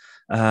some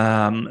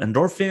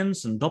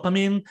endorphins and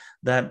dopamine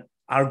that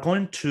are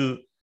going to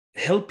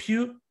help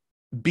you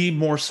be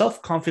more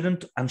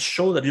self-confident and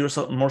show that you're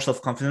more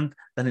self-confident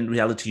than in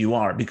reality you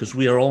are, because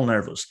we are all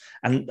nervous.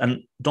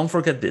 And don't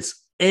forget this: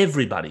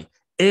 everybody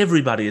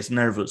is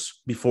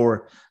nervous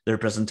before their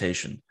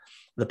presentation.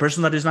 The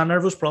person that is not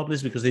nervous probably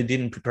is because they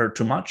didn't prepare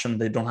too much and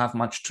they don't have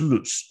much to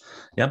lose.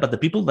 Yeah, but the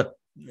people that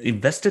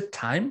invested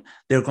time,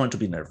 they're going to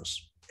be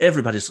nervous.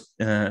 Everybody's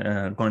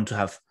going to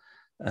have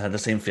the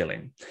same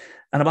feeling.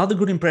 And about the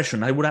good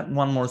impression, I would add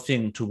one more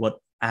thing to what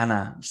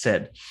Anna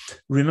said.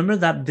 Remember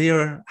that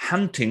they're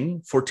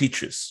hunting for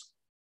teachers.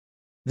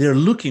 They're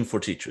looking for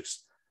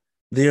teachers.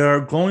 They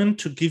are going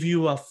to give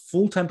you a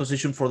full-time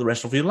position for the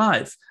rest of your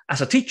life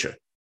as a teacher.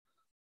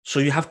 So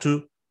you have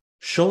to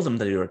show them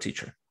that you're a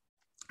teacher.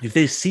 If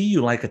they see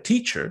you like a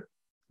teacher,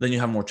 then you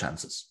have more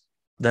chances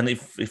than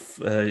if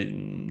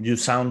you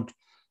sound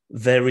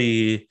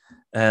very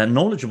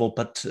knowledgeable,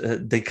 but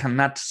they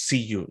cannot see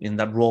you in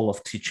that role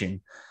of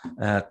teaching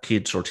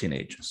kids or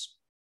teenagers.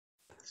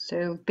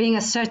 So being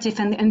assertive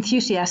and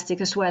enthusiastic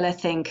as well, I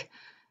think,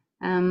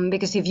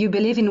 because if you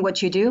believe in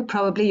what you do,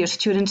 probably your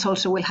students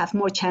also will have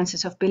more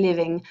chances of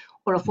believing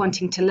or of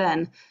wanting to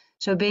learn.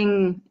 So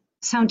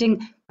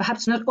sounding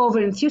perhaps not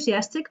over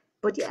enthusiastic,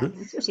 but yeah,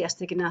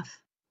 enthusiastic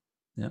enough.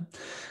 Yeah.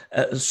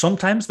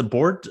 Sometimes the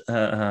board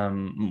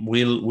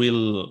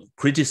will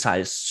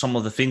criticize some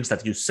of the things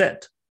that you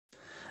said,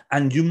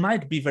 and you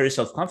might be very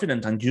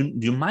self-confident, and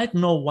you might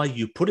know why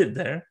you put it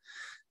there,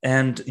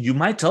 and you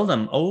might tell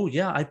them, oh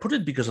yeah, I put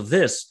it because of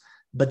this,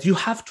 but you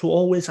have to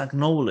always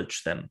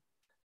acknowledge them,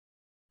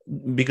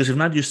 because if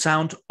not, you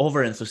sound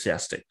over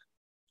enthusiastic,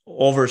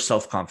 over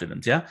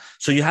self-confident. Yeah,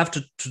 so you have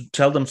to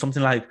tell them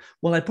something like,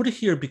 well, I put it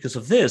here because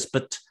of this,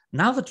 but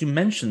now that you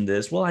mentioned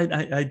this, well,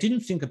 I didn't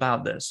think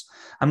about this.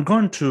 I'm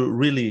going to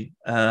really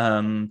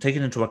take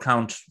it into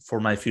account for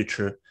my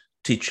future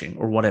teaching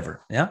or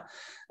whatever. Yeah,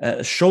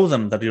 show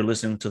them that you're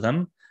listening to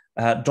them.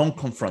 Don't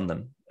confront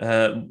them.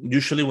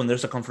 Usually when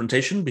there's a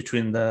confrontation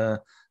between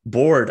the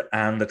board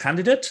and the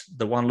candidate,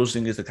 the one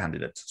losing is the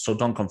candidate. So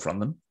don't confront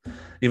them,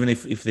 even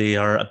if they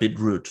are a bit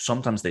rude.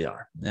 Sometimes they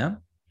are. Yeah.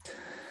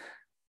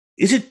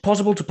 Is it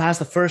possible to pass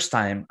the first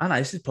time? Anna,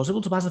 is it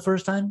possible to pass the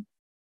first time?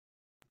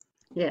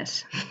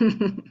 Yes.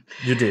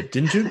 You did,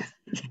 didn't you?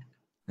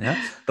 Yeah.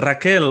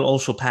 Raquel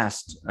also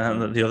passed.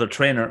 The other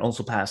trainer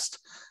also passed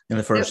in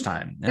the first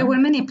time. Yeah? There were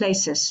many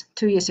places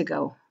 2 years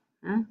ago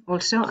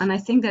also, and I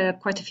think there are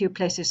quite a few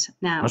places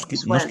now as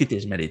well. Nos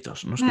quites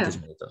méritos.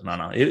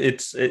 No.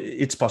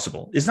 It's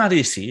possible. It's not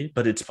easy,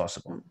 but it's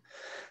possible.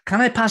 Can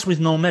I pass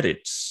with no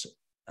merits?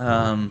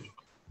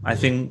 I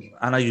think,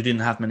 Anna, you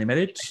didn't have many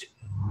merits.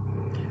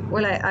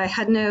 Well, I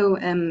had no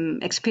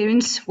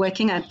experience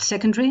working at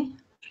secondary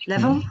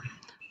level.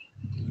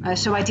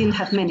 So I didn't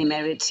have many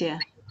merits here.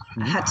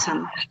 I had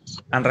some.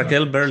 And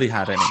Raquel barely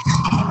had any,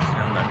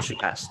 and then she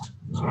passed.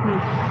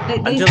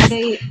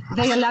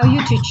 They allow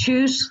you to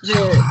choose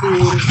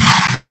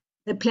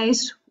the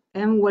place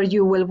where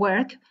you will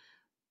work,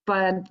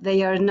 but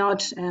they are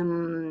not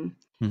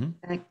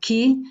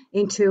key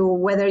into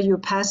whether you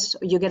pass,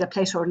 you get a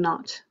place or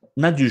not.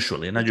 Not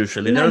usually.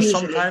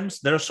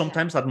 There are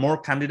sometimes that more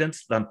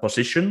candidates than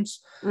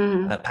positions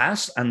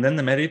pass, and then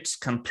the merits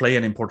can play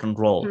an important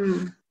role.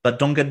 But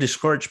don't get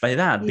discouraged by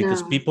that,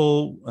 because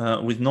people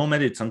with no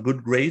merits and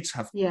good grades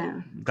have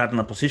gotten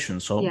a position.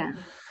 So,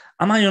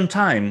 am I on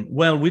time?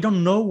 Well, we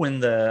don't know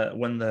when the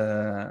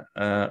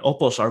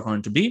Opos are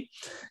going to be.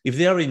 If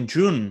they are in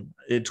June,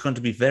 it's going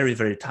to be very,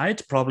 very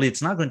tight. Probably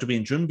it's not going to be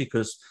in June,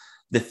 because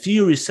the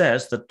theory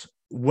says that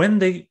when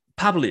they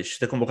publish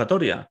the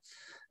convocatoria,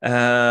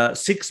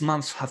 6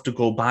 months have to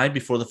go by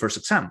before the first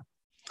exam.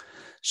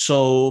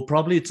 So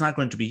probably it's not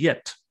going to be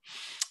yet.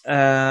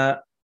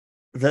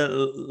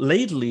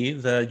 lately,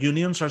 the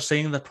unions are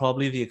saying that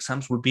probably the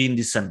exams will be in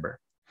December.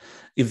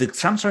 If the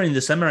exams are in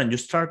December and you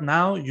start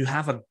now, you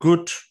have a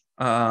good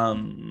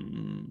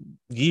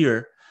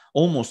year,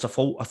 almost a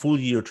full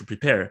year to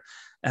prepare.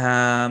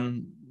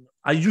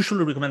 I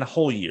usually recommend a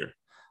whole year,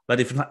 but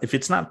if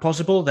it's not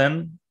possible,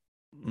 then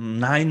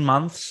 9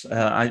 months.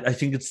 I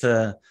think it's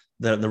the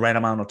right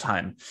amount of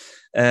time.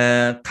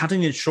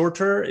 Cutting it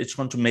shorter, it's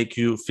going to make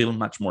you feel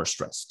much more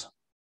stressed.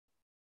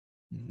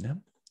 Yeah.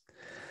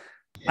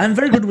 I'm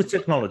very good with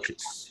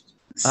technologies.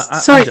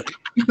 Sorry,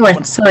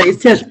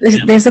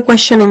 there's a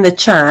question in the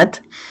chat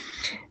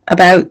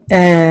about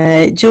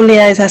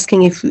Julia is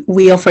asking if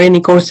we offer any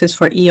courses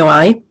for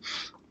EOI.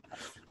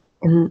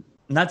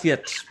 Not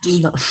yet.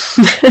 No.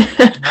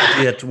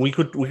 Not yet. We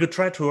could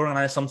try to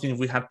organize something if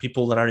we have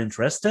people that are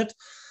interested,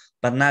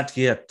 but not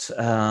yet.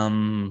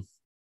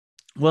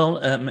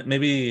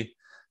 Maybe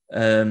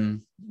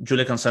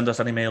Julia can send us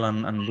an email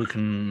and we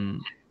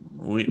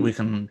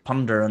can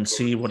ponder and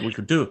see what we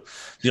could do.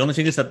 The only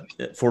thing is that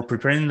for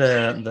preparing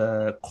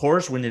the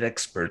course, we need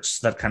experts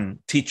that can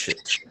teach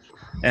it.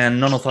 And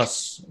none of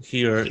us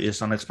here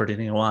is an expert in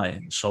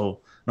EOI.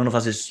 So none of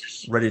us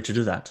is ready to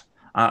do that.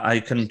 I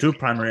can do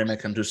primary and I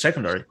can do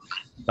secondary,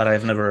 but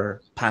I've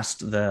never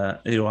passed the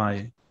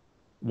EOI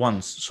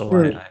once.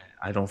 So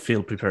I don't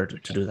feel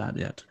prepared to do that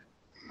yet.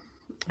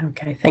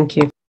 Okay, thank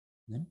you.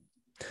 Yeah.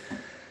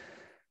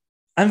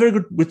 I'm very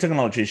good with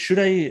technology. Should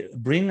I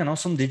bring an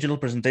awesome digital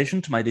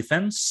presentation to my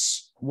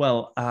defense?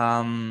 Well,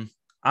 I'm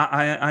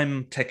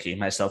techie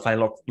myself. I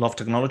love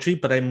technology,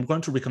 but I'm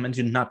going to recommend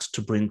you not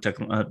to bring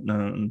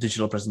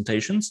digital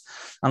presentations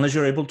unless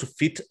you're able to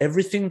fit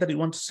everything that you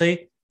want to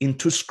say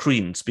into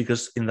screens,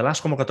 because in the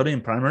last convocatoria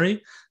in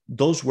primary,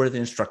 those were the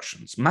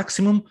instructions.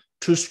 Maximum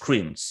 2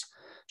 screens.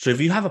 So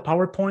if you have a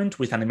PowerPoint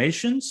with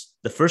animations,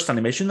 the first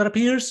animation that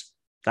appears,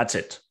 that's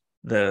it.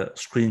 The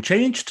screen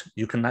changed.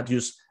 You cannot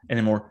use any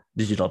more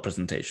digital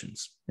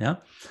presentations. Yeah,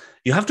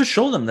 you have to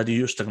show them that you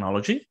use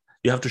technology.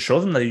 You have to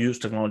show them that you use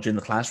technology in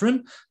the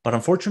classroom, but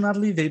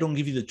unfortunately, they don't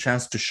give you the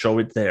chance to show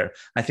it there.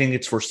 I think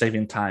it's for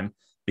saving time,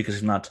 because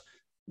if not,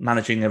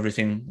 managing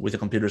everything with the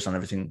computers and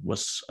everything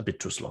was a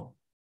bit too slow.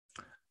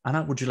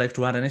 Anna, would you like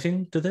to add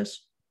anything to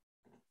this?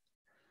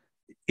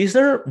 Is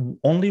there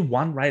only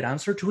one right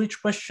answer to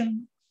each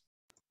question?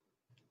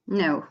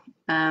 No.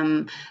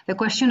 The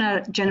questions are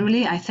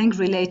generally, I think,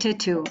 related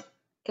to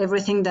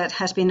everything that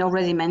has been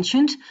already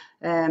mentioned,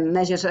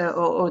 measures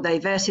or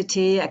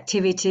diversity,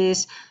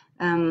 activities,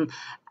 and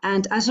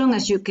as long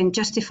as you can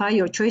justify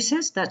your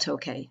choices, that's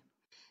okay.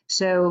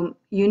 So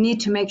you need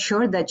to make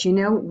sure that you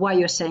know why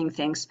you're saying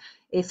things.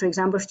 If, for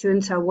example,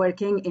 students are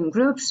working in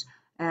groups,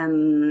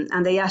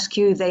 and they ask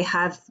you if they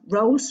have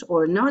roles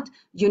or not,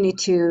 you need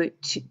to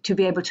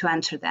be able to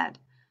answer that.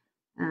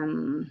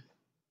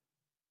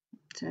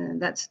 So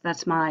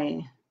that's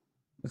my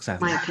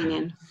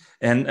opinion.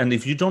 And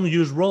if you don't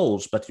use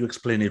roles but you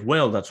explain it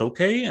well, that's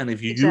okay. And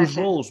if you use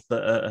roles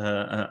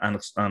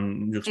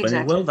and you explain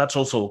it well, that's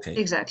also okay.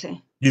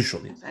 Exactly.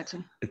 Usually.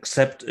 Exactly.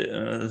 Except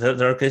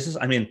there are cases.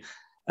 I mean,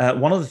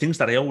 one of the things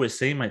that I always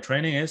say in my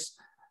training is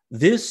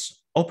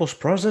this Opos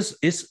process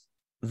is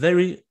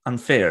very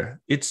unfair.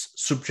 It's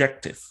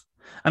subjective.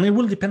 And it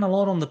will depend a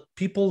lot on the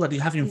people that you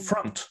have in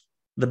front,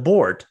 the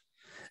board.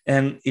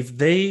 And if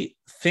they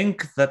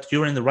think that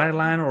you're in the right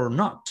line or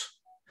not,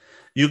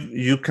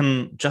 you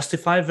can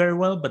justify very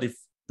well. But if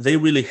they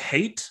really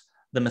hate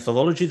the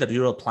methodology that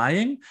you're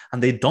applying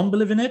and they don't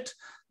believe in it,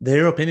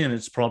 their opinion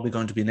is probably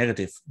going to be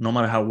negative, no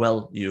matter how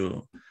well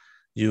you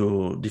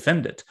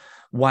defend it.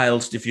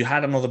 Whilst if you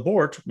had another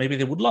board, maybe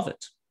they would love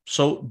it.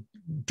 So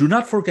do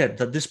not forget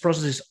that this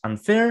process is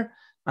unfair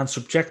and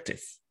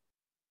subjective.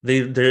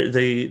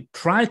 They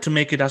try to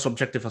make it as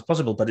objective as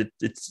possible, but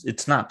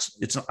it's not.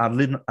 It's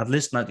at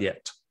least not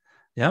yet.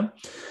 Yeah,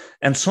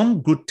 and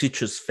some good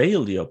teachers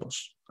fail the Opos,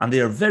 and they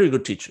are very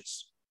good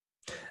teachers.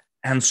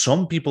 And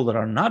some people that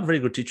are not very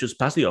good teachers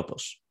pass the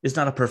Opos. It's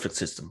not a perfect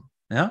system.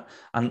 Yeah,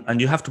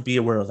 and you have to be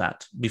aware of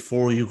that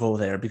before you go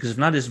there, because if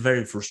not, it's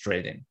very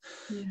frustrating,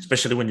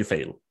 especially when you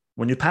fail.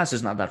 When you pass,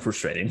 it's not that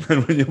frustrating.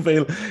 When you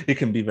fail, it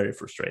can be very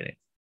frustrating.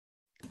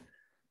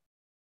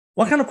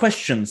 What kind of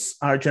questions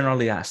are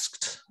generally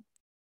asked?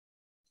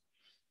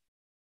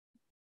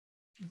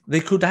 They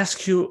could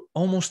ask you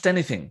almost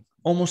anything.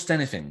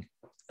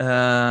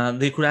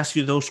 They could ask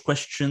you those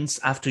questions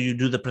after you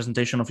do the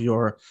presentation of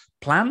your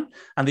plan,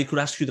 and they could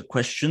ask you the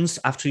questions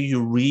after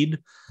you read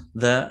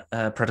the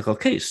practical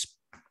case.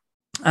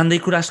 And they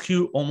could ask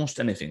you almost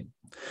anything.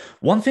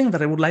 One thing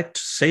that I would like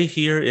to say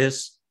here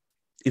is,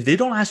 if they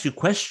don't ask you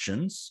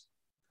questions,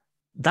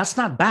 that's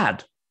not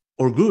bad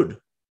or good.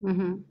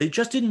 They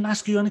just didn't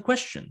ask you any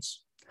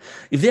questions.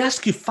 If they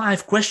ask you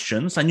 5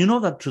 questions and you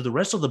know that to the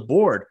rest of the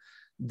board,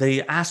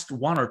 they asked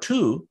 1 or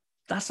 2,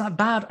 that's not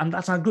bad and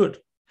that's not good.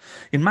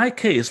 In my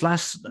case,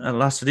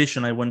 last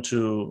edition, I went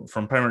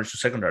from primary to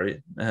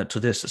secondary to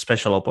this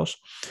special Opos.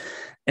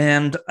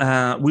 And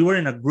we were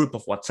in a group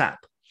of WhatsApp.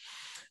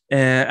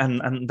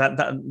 and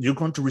that you're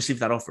going to receive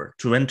that offer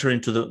to enter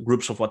into the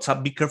groups of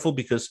WhatsApp. Be careful,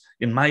 because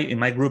in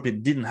my group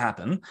it didn't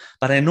happen,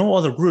 but I know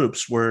other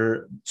groups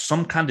where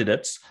some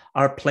candidates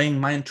are playing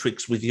mind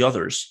tricks with the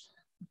others,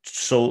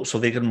 so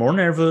they get more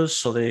nervous,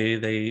 so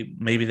they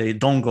maybe they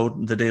don't go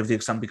the day of the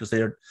exam because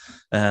they are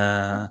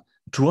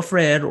too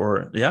afraid,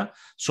 or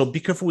so be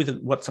careful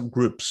with WhatsApp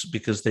groups,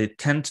 because they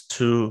tend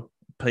to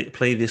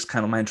play this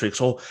kind of mind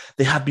tricks. Oh,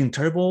 they have been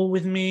terrible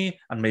with me,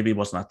 and maybe it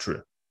was not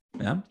true.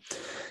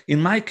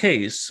 In my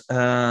case,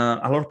 a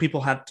lot of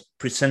people had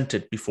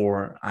presented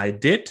before I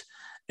did,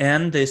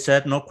 and they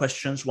said no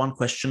questions, one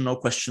question, no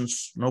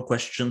questions, no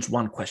questions,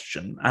 one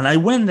question. And I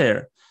went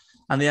there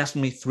and they asked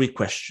me 3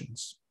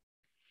 questions.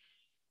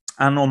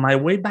 And on my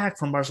way back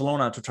from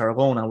Barcelona to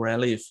Tarragona, where I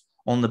live,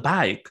 on the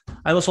bike,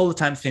 I was all the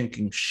time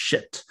thinking,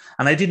 shit.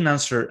 And I didn't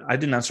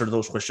answer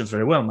those questions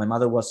very well. My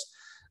mother was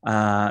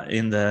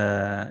in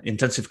the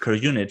intensive care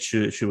unit.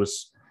 She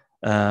was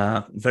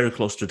very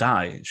close to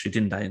die. She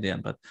didn't die in the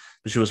end, but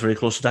she was very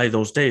close to die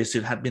those days.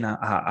 It had been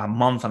a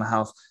month and a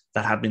half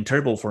that had been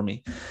terrible for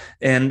me.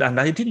 And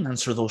I didn't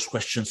answer those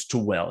questions too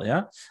well.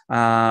 And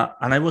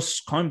I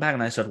was coming back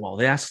and I said, well,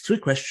 they asked 3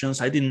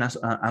 questions. I didn't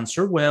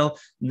answer well.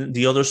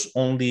 The others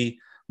only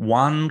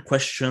 1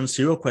 question,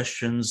 0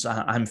 questions.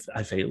 I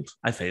failed.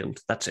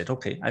 That's it.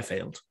 Okay, I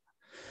failed.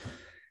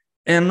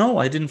 And no,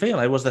 I didn't fail.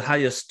 I was the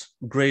highest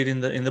grade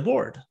in the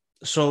board.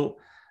 So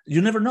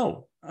you never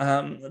know.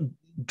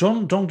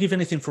 Don't give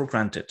anything for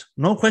granted.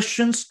 No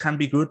questions can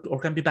be good or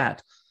can be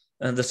bad.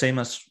 The same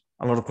as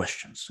a lot of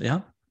questions.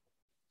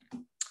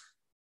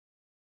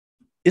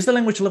 Is the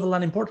language level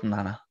that important,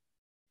 Anna?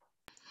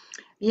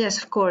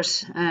 Yes, of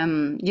course.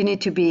 You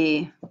need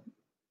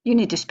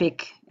to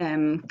speak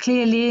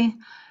clearly.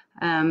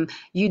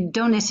 You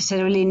don't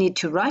necessarily need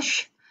to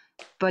rush,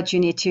 but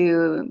you need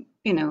to,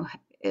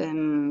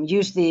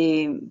 use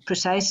the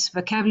precise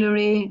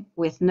vocabulary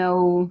with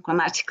no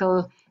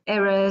grammatical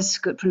errors,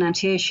 good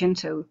pronunciation.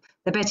 So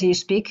the better you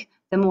speak,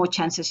 the more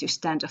chances you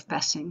stand of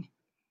passing.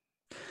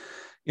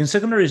 In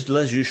secondary, it's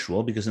less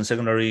usual, because in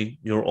secondary,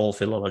 you're all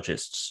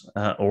philologists,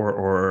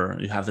 or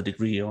you have the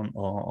degree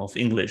of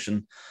English,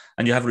 and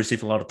you have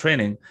received a lot of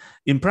training.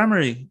 In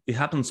primary, it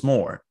happens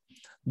more,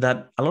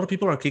 that a lot of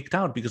people are kicked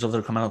out because of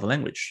their command of the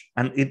language.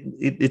 And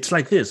it's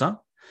like this, huh?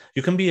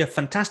 You can be a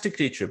fantastic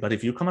teacher, but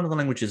if your command of the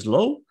language is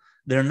low,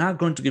 they're not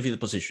going to give you the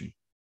position.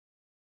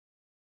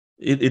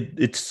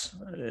 It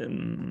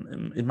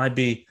might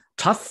be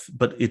tough,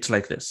 but it's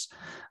like this.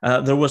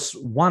 There was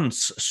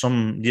once,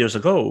 some years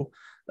ago,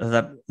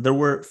 that there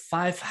were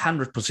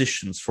 500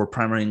 positions for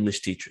primary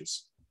English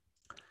teachers.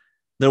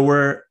 There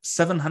were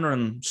 700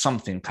 and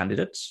something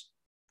candidates.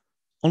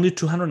 Only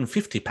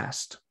 250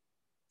 passed.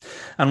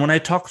 And when I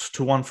talked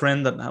to one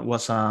friend that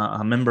was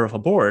a member of a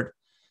board,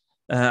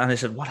 and I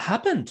said, what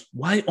happened?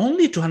 Why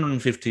only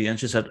 250? And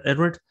she said,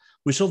 Edward,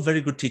 we saw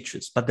very good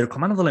teachers, but their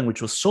command of the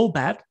language was so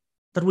bad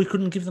that we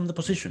couldn't give them the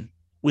position.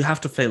 We have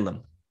to fail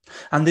them.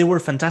 And they were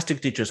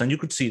fantastic teachers. And you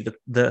could see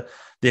the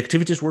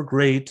activities were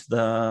great.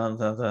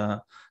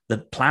 The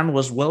plan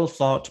was well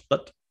thought,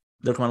 but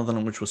their command of the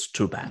language was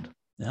too bad.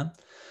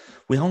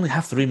 We only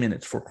have 3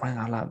 minutes, for crying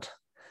out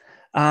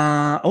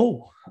loud.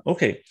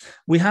 Okay.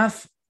 We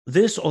have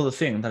this other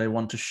thing that I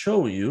want to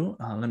show you.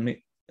 Let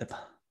me,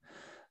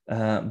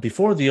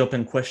 before the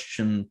open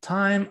question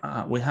time,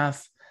 we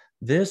have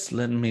this.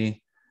 Let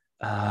me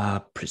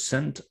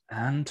present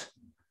and...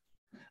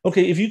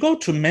 Okay, if you go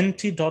to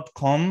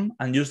menti.com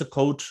and use the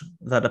code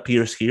that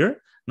appears here,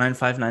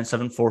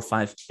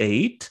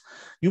 9597458,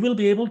 you will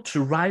be able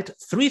to write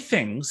 3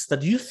 things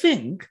that you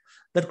think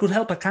that could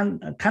help a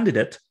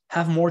candidate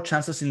have more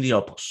chances in the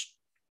Opos.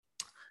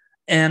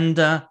 And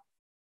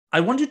I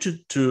want you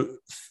to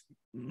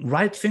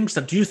write things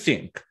that you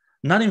think,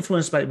 not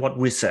influenced by what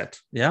we said,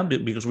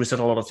 because we said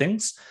a lot of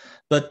things,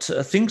 but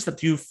things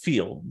that you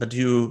feel, that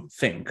you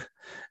think.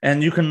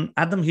 And you can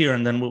add them here,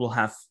 and then we will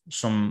have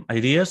some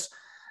ideas.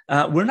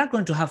 We're not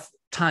going to have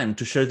time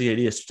to share the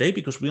ideas today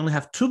because we only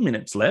have 2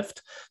 minutes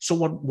left. So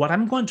what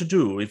I'm going to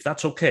do, if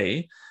that's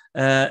okay,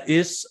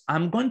 is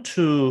I'm going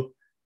to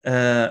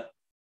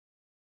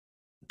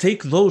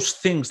take those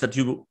things that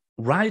you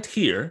write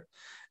here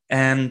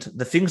and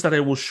the things that I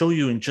will show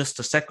you in just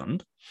a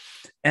second,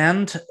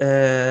 and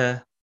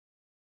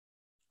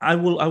I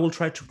will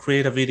try to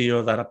create a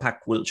video that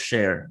APAC will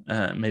share,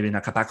 maybe in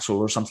a capsule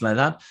or something like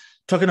that,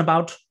 talking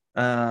about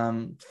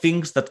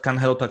things that can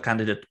help a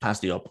candidate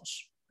pass the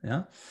Opos.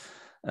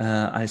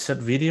 I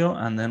said video,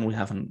 and then we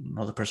have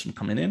another person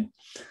coming in.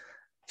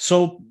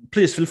 So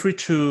please feel free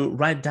to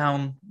write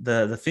down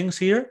the things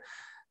here,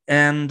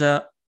 and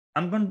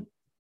I'm going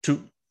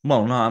to.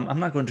 Well, no, I'm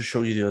not going to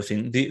show you the other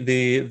thing.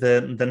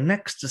 The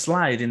next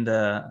slide in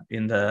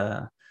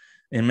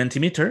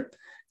Mentimeter,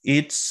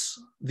 it's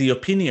the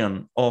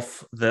opinion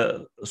of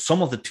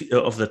some of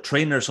the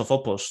trainers of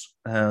Opos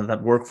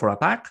that work for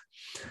APAC,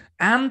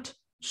 and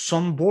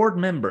some board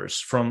members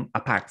from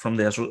APAC, from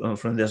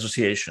the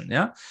association.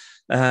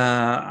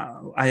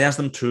 I asked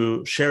them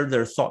to share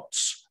their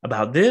thoughts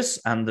about this,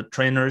 and the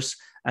trainers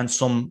and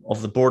some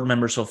of the board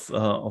members of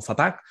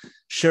APAC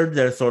shared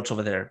their thoughts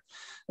over there.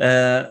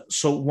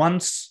 So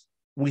once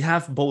we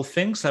have both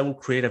things, I will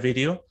create a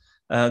video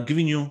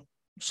giving you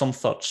some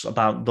thoughts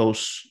about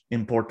those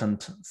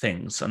important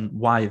things and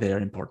why they are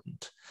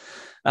important.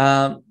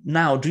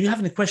 Now, do you have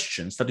any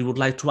questions that you would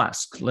like to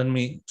ask? Let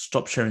me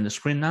stop sharing the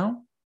screen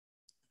now.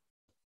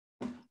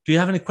 Do you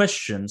have any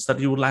questions that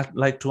you would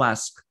like to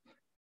ask?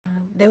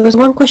 There was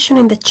one question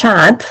in the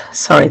chat.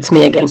 Sorry, it's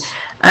me again.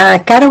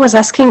 Cara was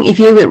asking if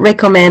you would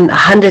recommend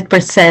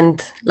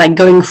 100%, like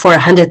going for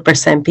 100%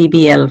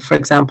 PBL, for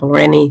example, or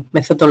any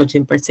methodology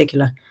in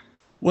particular.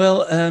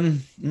 Well,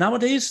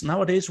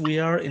 nowadays we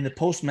are in the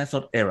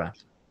post-method era.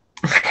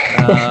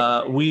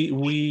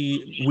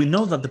 We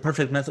know that the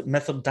perfect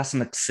method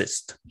doesn't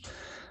exist.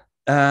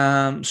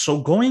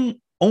 So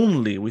going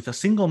only with a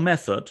single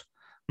method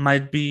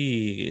might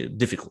be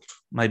difficult,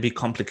 might be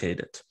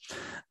complicated.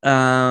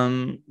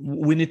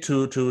 We need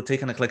to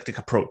take an eclectic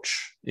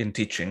approach in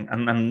teaching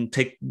and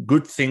take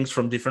good things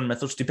from different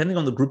methods, depending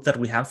on the group that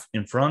we have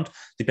in front,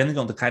 depending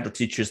on the kind of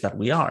teachers that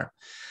we are.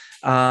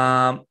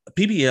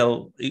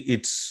 PBL,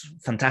 it's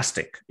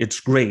fantastic, it's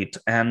great,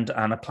 and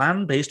a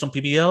plan based on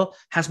PBL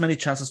has many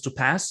chances to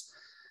pass,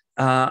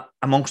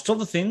 amongst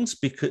other things,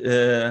 because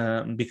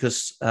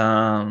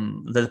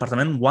the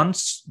department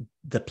wants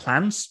the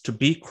plans to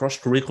be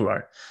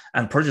cross-curricular,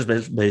 and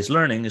project-based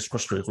learning is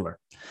cross-curricular.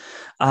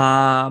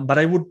 But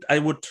I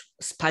would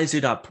spice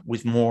it up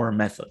with more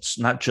methods,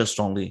 not just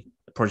only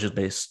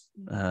project-based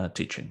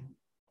teaching.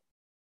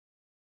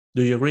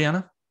 Do you agree,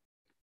 Anna?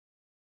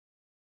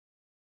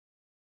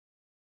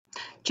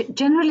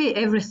 Generally,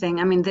 everything.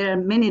 I mean, there are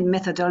many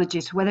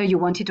methodologies, whether you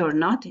want it or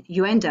not,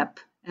 you end up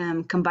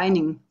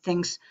combining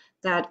things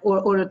that,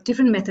 or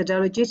different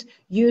methodologies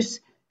use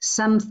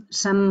some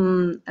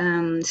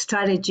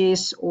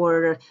strategies,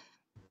 or,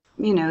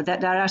 you know,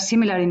 that are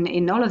similar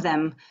in all of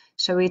them.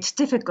 So it's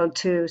difficult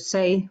to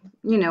say,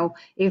 you know,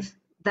 if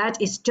that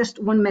is just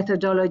one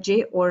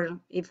methodology or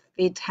if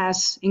it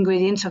has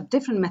ingredients of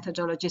different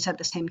methodologies at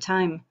the same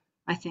time,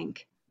 I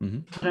think.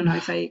 I don't know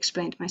if I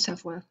explained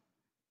myself well.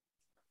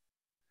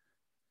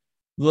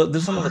 Well,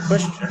 there's another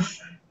question.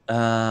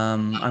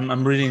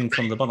 I'm reading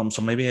from the bottom,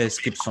 so maybe I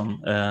skipped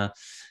some.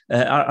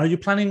 Are you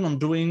planning on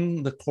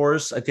doing the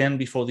course again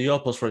before the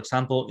Opos, for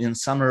example, in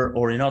summer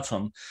or in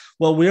autumn?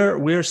 Well,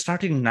 we're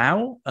starting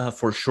now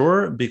for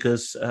sure,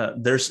 because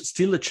there's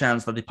still a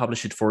chance that they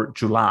publish it for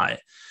July.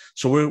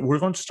 So we're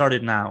going to start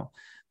it now.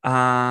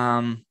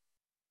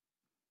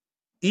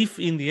 If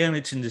in the end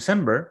it's in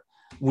December,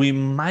 we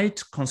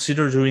might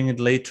consider doing it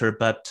later,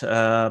 but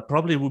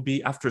probably would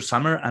be after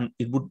summer, and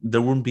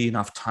there wouldn't be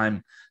enough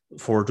time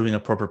for doing a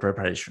proper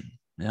preparation.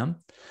 Yeah.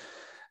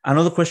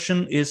 Another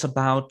question is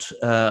about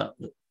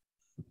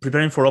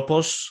preparing for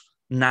Opos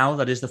now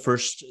that is the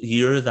first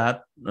year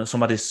that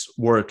somebody's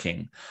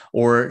working,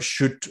 or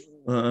should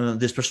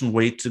this person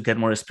wait to get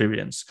more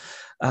experience?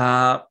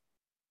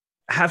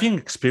 Having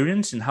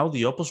experience in how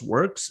the Opos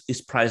works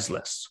is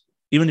priceless,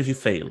 even if you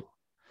fail.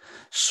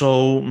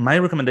 So my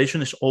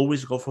recommendation is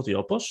always go for the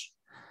Opos,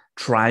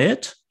 try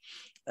it.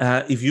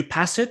 If you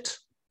pass it,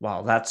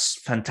 well,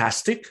 that's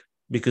fantastic,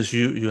 because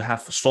you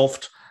have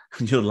solved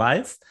your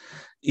life.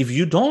 If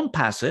you don't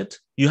pass it,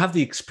 you have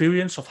the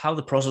experience of how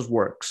the process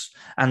works.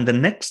 And the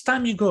next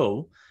time you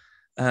go,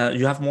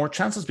 you have more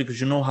chances because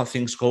you know how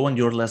things go and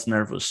you're less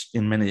nervous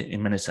in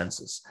many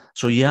senses.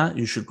 So yeah,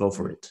 you should go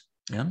for it.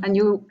 Yeah. And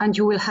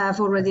you will have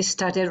already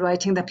started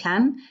writing the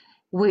plan,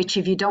 which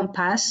if you don't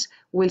pass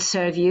will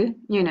serve you,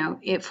 you know,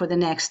 for the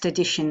next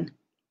edition.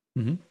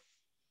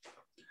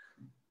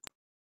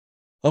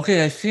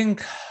 Okay, I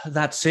think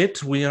that's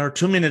it. We are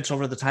 2 minutes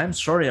over the time.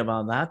 Sorry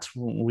about that.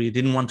 We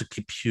didn't want to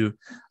keep you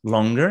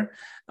longer.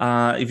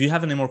 If you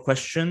have any more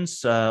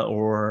questions,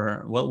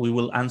 or well, we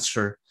will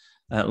answer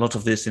a lot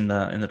of this in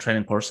the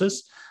training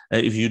courses.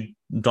 If you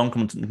don't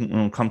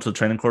come to the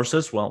training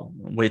courses, well,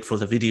 wait for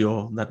the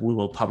video that we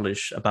will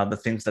publish about the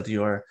things that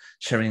you are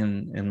sharing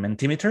in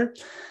Mentimeter,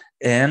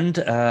 and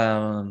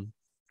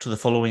to the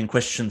following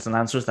questions and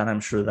answers that I'm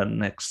sure that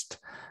next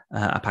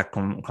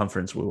APAC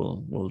conference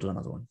we'll do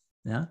another one.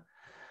 Yeah,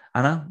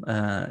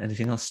 Anna,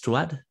 anything else to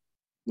add?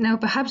 No,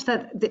 perhaps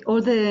that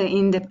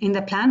in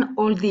the plan,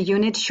 all the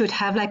units should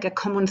have like a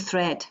common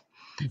thread,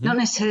 not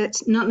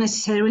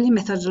necessarily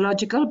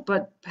methodological,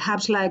 but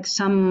perhaps like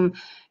some,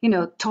 you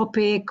know,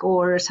 topic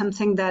or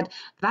something that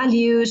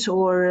values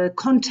or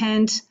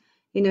content.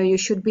 You know, you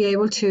should be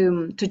able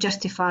to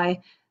justify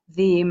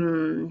the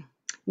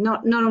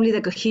not only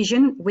the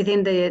cohesion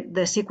within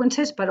the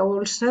sequences, but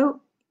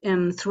also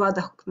throughout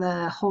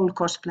the whole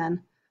course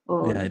plan.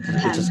 Yeah,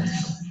 it's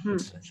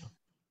essential.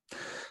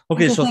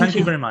 Okay, so thank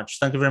you very much.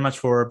 Thank you very much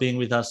for being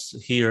with us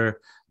here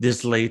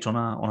this late on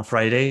a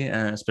Friday,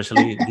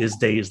 especially these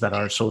days that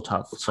are so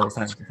tough. So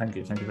thank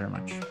you very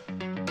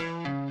much.